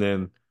 And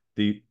then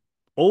the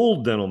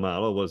old dental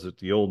model was it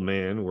the old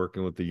man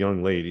working with the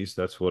young ladies.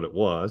 That's what it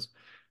was.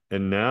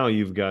 And now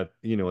you've got,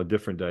 a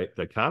different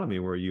dichotomy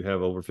where you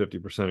have over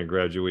 50% of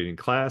graduating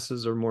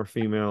classes are more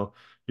female.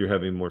 You're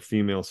having more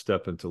female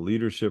step into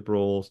leadership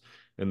roles.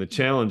 And the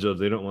challenge of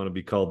they don't want to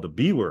be called the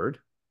B word,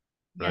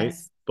 right?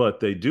 Yes.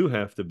 But they do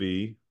have to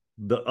be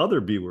the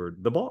other B word,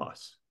 the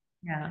boss.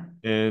 Yeah.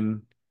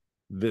 And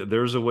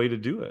there's a way to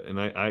do it. And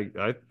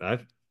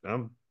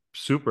I'm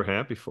super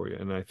happy for you.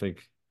 And I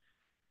think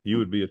you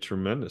would be a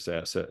tremendous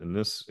asset in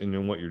this and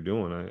in what you're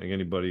doing. I think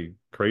anybody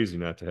crazy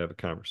not to have a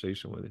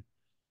conversation with you.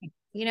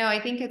 I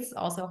think it's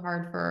also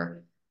hard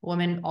for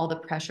women, all the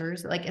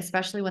pressures, like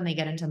especially when they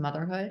get into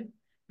motherhood,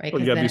 right?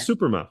 Well, you Because gotta be then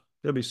super mom.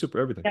 You gotta be super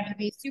everything. you have to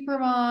be super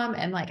mom,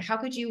 and like, how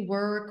could you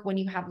work when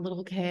you have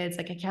little kids?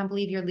 Like, I can't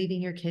believe you're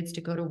leaving your kids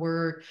to go to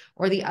work.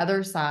 Or the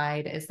other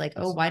side is like,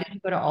 oh, Yes. why did you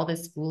go to all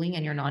this schooling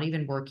and you're not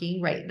even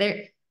working? Right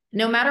there,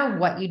 no matter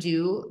what you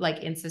do, like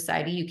in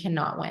society, you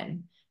cannot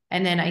win.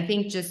 And then I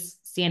think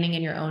just standing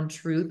in your own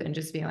truth and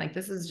just being like,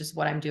 this is just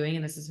what I'm doing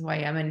and this is who I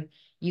am. And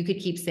you could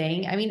keep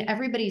saying, I mean,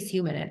 everybody's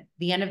human at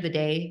the end of the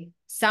day.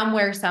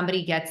 Somewhere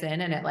somebody gets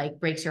in and it like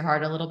breaks your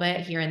heart a little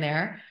bit here and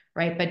there,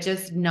 right? But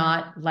just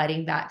not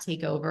letting that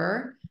take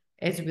over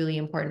is really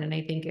important. And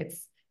I think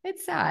it's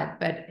sad,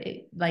 but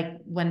like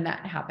when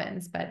that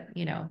happens, but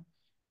there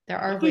I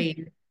are think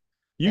ways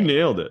you that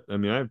nailed it. I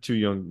mean, I have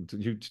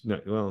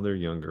well, they're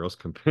young girls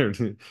compared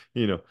to,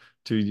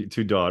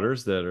 two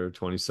daughters that are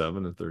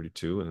 27 and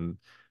 32,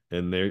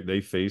 and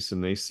they face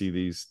and they see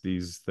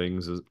these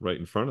things right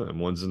in front of them.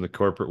 One's in the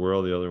corporate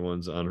world, the other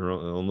one's on her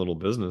own little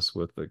business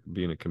with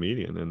being a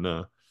comedian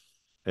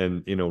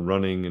and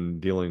running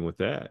and dealing with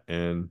that.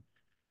 And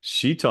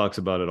she talks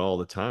about it all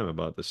the time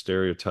about the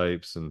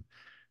stereotypes and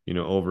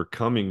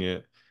overcoming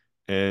it.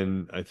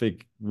 And I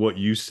think what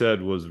you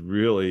said was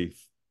really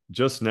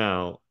just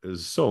now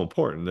is so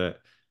important that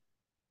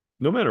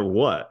no matter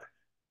what,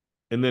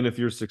 And then if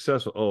you're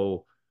successful,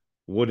 oh,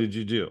 what did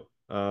you do?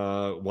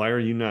 Why are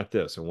you not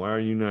this? And why are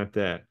you not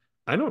that?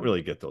 I don't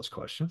really get those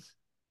questions,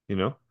 you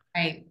know?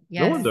 Right.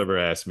 No one's Yes. ever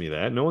asked me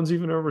that. No one's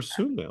even ever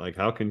assumed that. Like,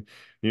 how can, Or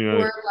being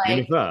a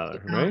like,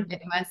 father, right?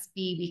 it must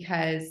be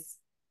because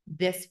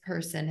this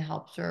person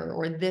helped her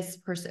or this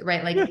person,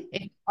 right? Like Yeah.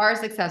 if you are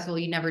successful,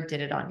 you never did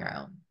it on your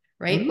own,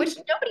 right? Mhm. Which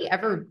nobody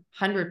ever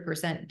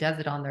 100% does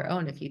it on their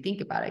own. If you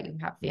think about it, you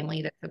have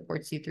family that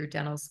supports you through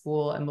dental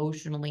school,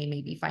 emotionally,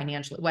 maybe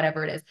financially,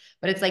 whatever it is.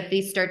 But it's like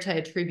they start to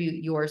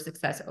attribute your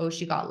success. Oh,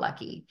 she got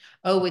lucky.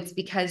 Oh, it's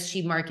because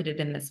she marketed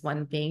in this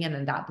one thing and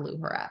then that blew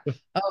her up.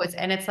 Oh,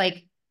 it's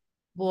like,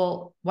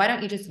 well, why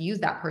don't you just use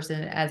that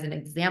person as an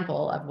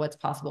example of what's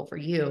possible for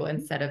you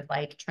instead of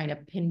like trying to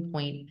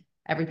pinpoint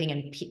everything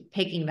and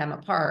picking them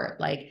apart?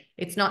 Like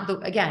it's not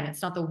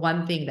it's not the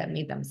one thing that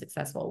made them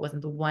successful. It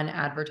wasn't the one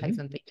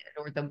advertisement they did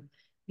or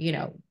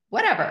the,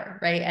 whatever.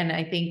 Right. And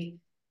I think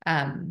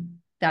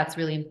that's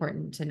really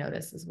important to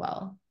notice as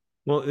well.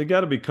 Well, they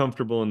got to be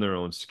comfortable in their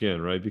own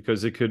skin, right?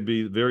 Because it could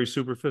be very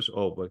superficial.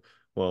 Oh, but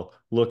well,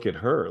 look at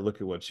her.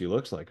 Look at what she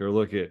looks like, or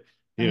look at,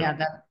 Oh, you know,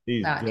 yeah,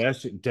 these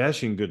that,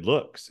 dashing good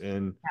looks.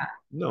 And yeah.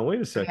 no, wait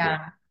a Oh, second.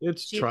 yeah.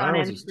 It's She's on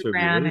trials, it's Instagram and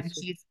tribulations.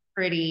 she's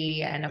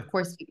pretty. And of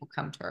course people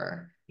come to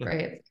her, Yeah.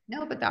 right?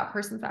 No, but that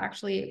person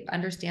actually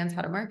understands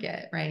how to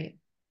market, right?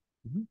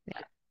 Mhm.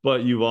 Yeah.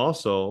 But you've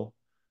also,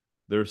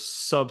 there's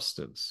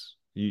substance.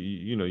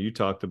 You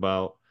talked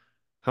about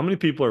how many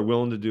people are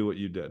willing to do what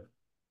you did,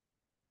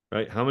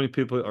 right? How many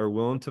people are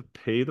willing to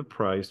pay the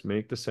price,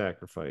 make the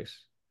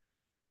sacrifice?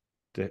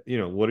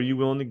 What are you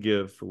willing to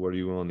give for what are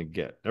you willing to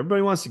get?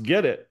 Everybody wants to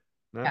get it.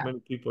 Not Yeah. many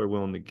people are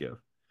willing to give.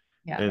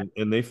 Yeah.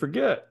 And they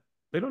forget.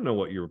 They don't know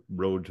what your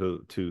road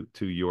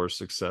to your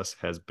success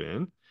has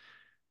been.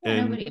 Yeah.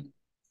 And Nobody,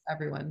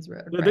 everyone's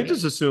road, they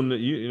just right? assume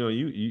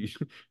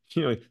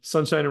that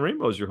sunshine and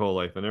rainbows your whole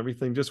life and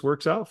everything just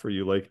works out for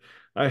you. Like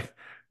I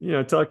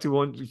talked to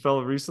one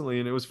fellow recently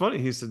and it was funny.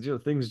 He said,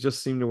 things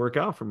just seem to work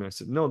out for me. I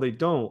said, no, they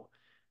don't.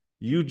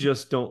 You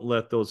just don't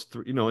let those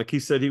three, like he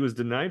said, he was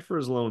denied for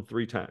his loan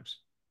 3 times,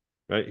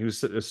 right? He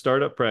was a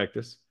startup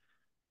practice.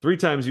 3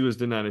 times he was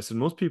denied. I said,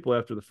 most people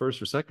after the first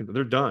or second,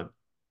 they're done.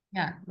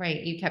 Yeah.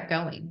 Right. You kept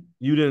going.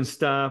 You didn't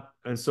stop.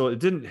 And so it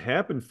didn't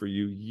happen for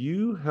you.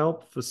 You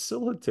helped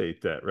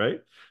facilitate that,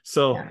 right?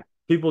 So Yeah.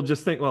 people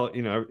just think, well,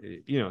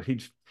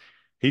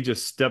 he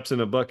just steps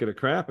in a bucket of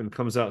crap and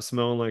comes out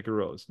smelling like a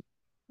rose.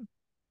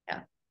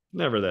 Yeah.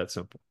 Never that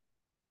simple.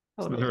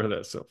 It's never Totally.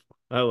 that simple.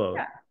 I love it.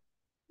 Yeah.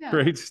 Yeah.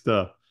 Great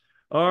stuff.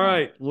 All Yeah.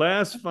 right.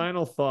 Last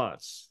final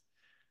thoughts.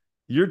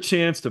 Your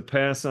chance to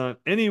pass on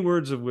any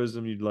words of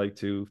wisdom you'd like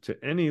to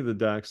any of the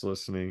docs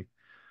listening.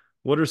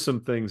 What are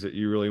some things that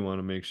you really want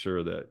to make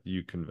sure that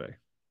you convey?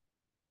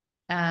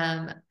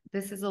 Um,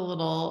 this is a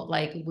little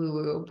like woo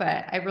woo,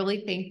 but I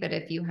really think that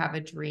if you have a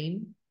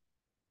dream,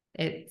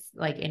 it's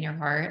like in your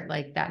heart,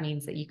 like that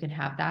means that you can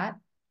have that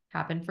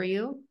happen for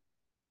you.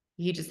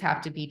 You just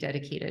have to be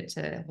dedicated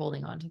to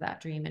holding on to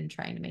that dream and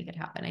trying to make it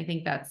happen. I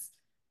think that's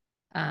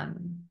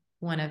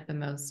one of the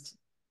most,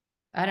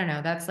 I don't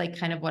know, that's like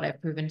kind of what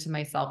I've proven to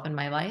myself in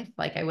my life.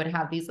 Like I would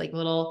have these like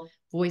little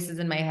voices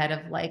in my head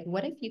of like,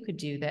 what if you could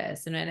do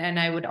this? And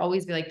I would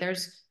always be like,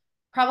 it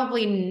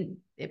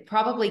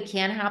probably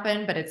can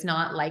happen, but it's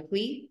not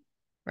likely.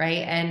 Right.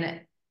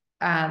 And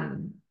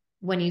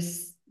when you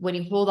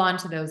hold on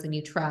to those and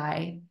you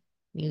try,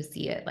 you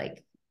see it,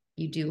 like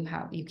you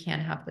can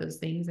have those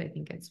things. I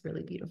think it's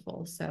really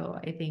beautiful. So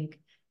I think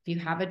if you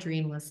have a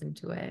dream, listen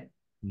to it,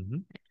 Mm-hmm.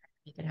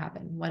 make it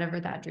happen, whatever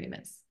that dream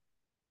is.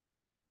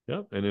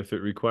 Yep. And if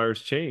it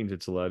requires change,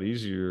 it's a lot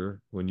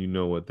easier when you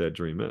know what that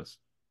dream is.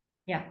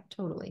 Yeah,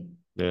 totally.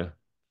 Yeah.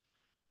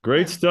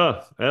 Great Yeah.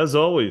 stuff. As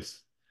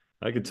always,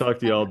 I could Thanks. talk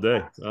to you all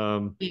day.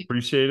 Yeah.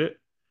 Appreciate it.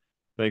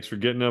 Thanks for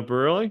getting up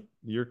early.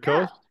 Your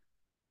coast.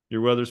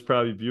 Your weather's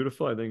probably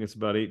beautiful. I think it's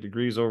about 8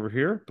 degrees over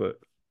here, but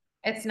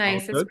It's all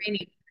nice. It's good.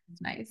 rainy.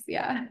 It's nice.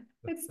 Yeah.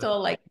 It's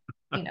still like,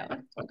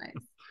 it's still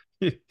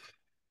nice.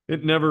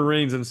 It never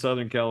rains in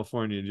Southern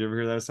California. Did you ever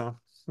hear that song?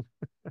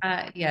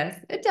 Yes,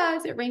 it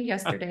does. It rained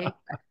yesterday.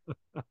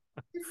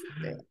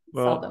 It's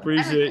Well, seldom.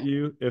 appreciate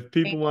you. If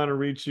people Thank want to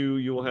reach you,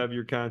 you will have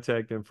your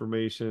contact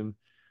information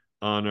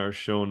on our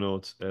show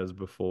notes as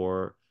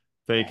before.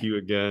 Thank you. you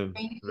again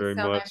Thank you very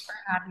so much much. for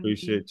having me.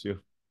 Appreciate you.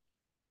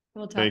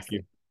 We'll talk Thank soon.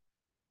 you.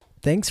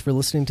 Thanks for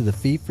listening to the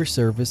Fee for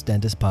Service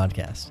Dentist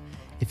Podcast.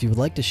 If you would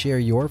like to share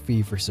your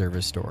fee for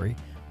service story,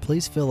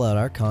 please fill out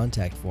our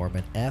contact form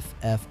at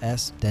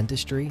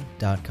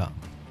ffsdentistry.com.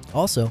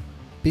 Also,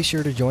 be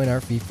sure to join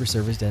our Fee for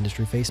Service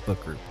Dentistry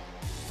Facebook group.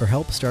 For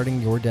help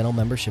starting your dental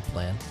membership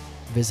plan,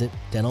 visit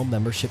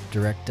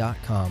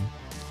dentalmembershipdirect.com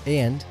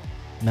and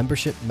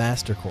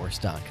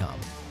membershipmastercourse.com.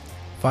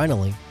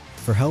 Finally,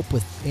 for help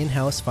with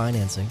in-house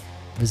financing,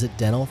 visit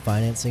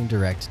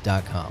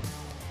dentalfinancingdirect.com.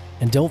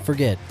 And don't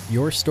forget,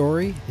 your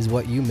story is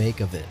what you make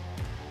of it.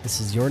 This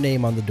is your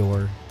name on the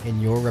door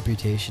and your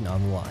reputation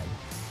on the line.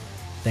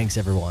 Thanks,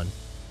 everyone.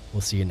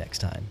 We'll see you next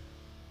time.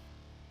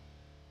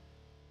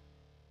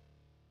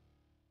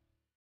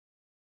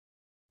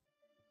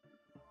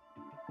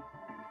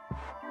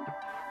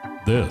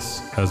 This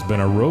has been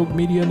a Rogue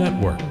Media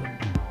Network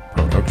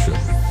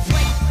production.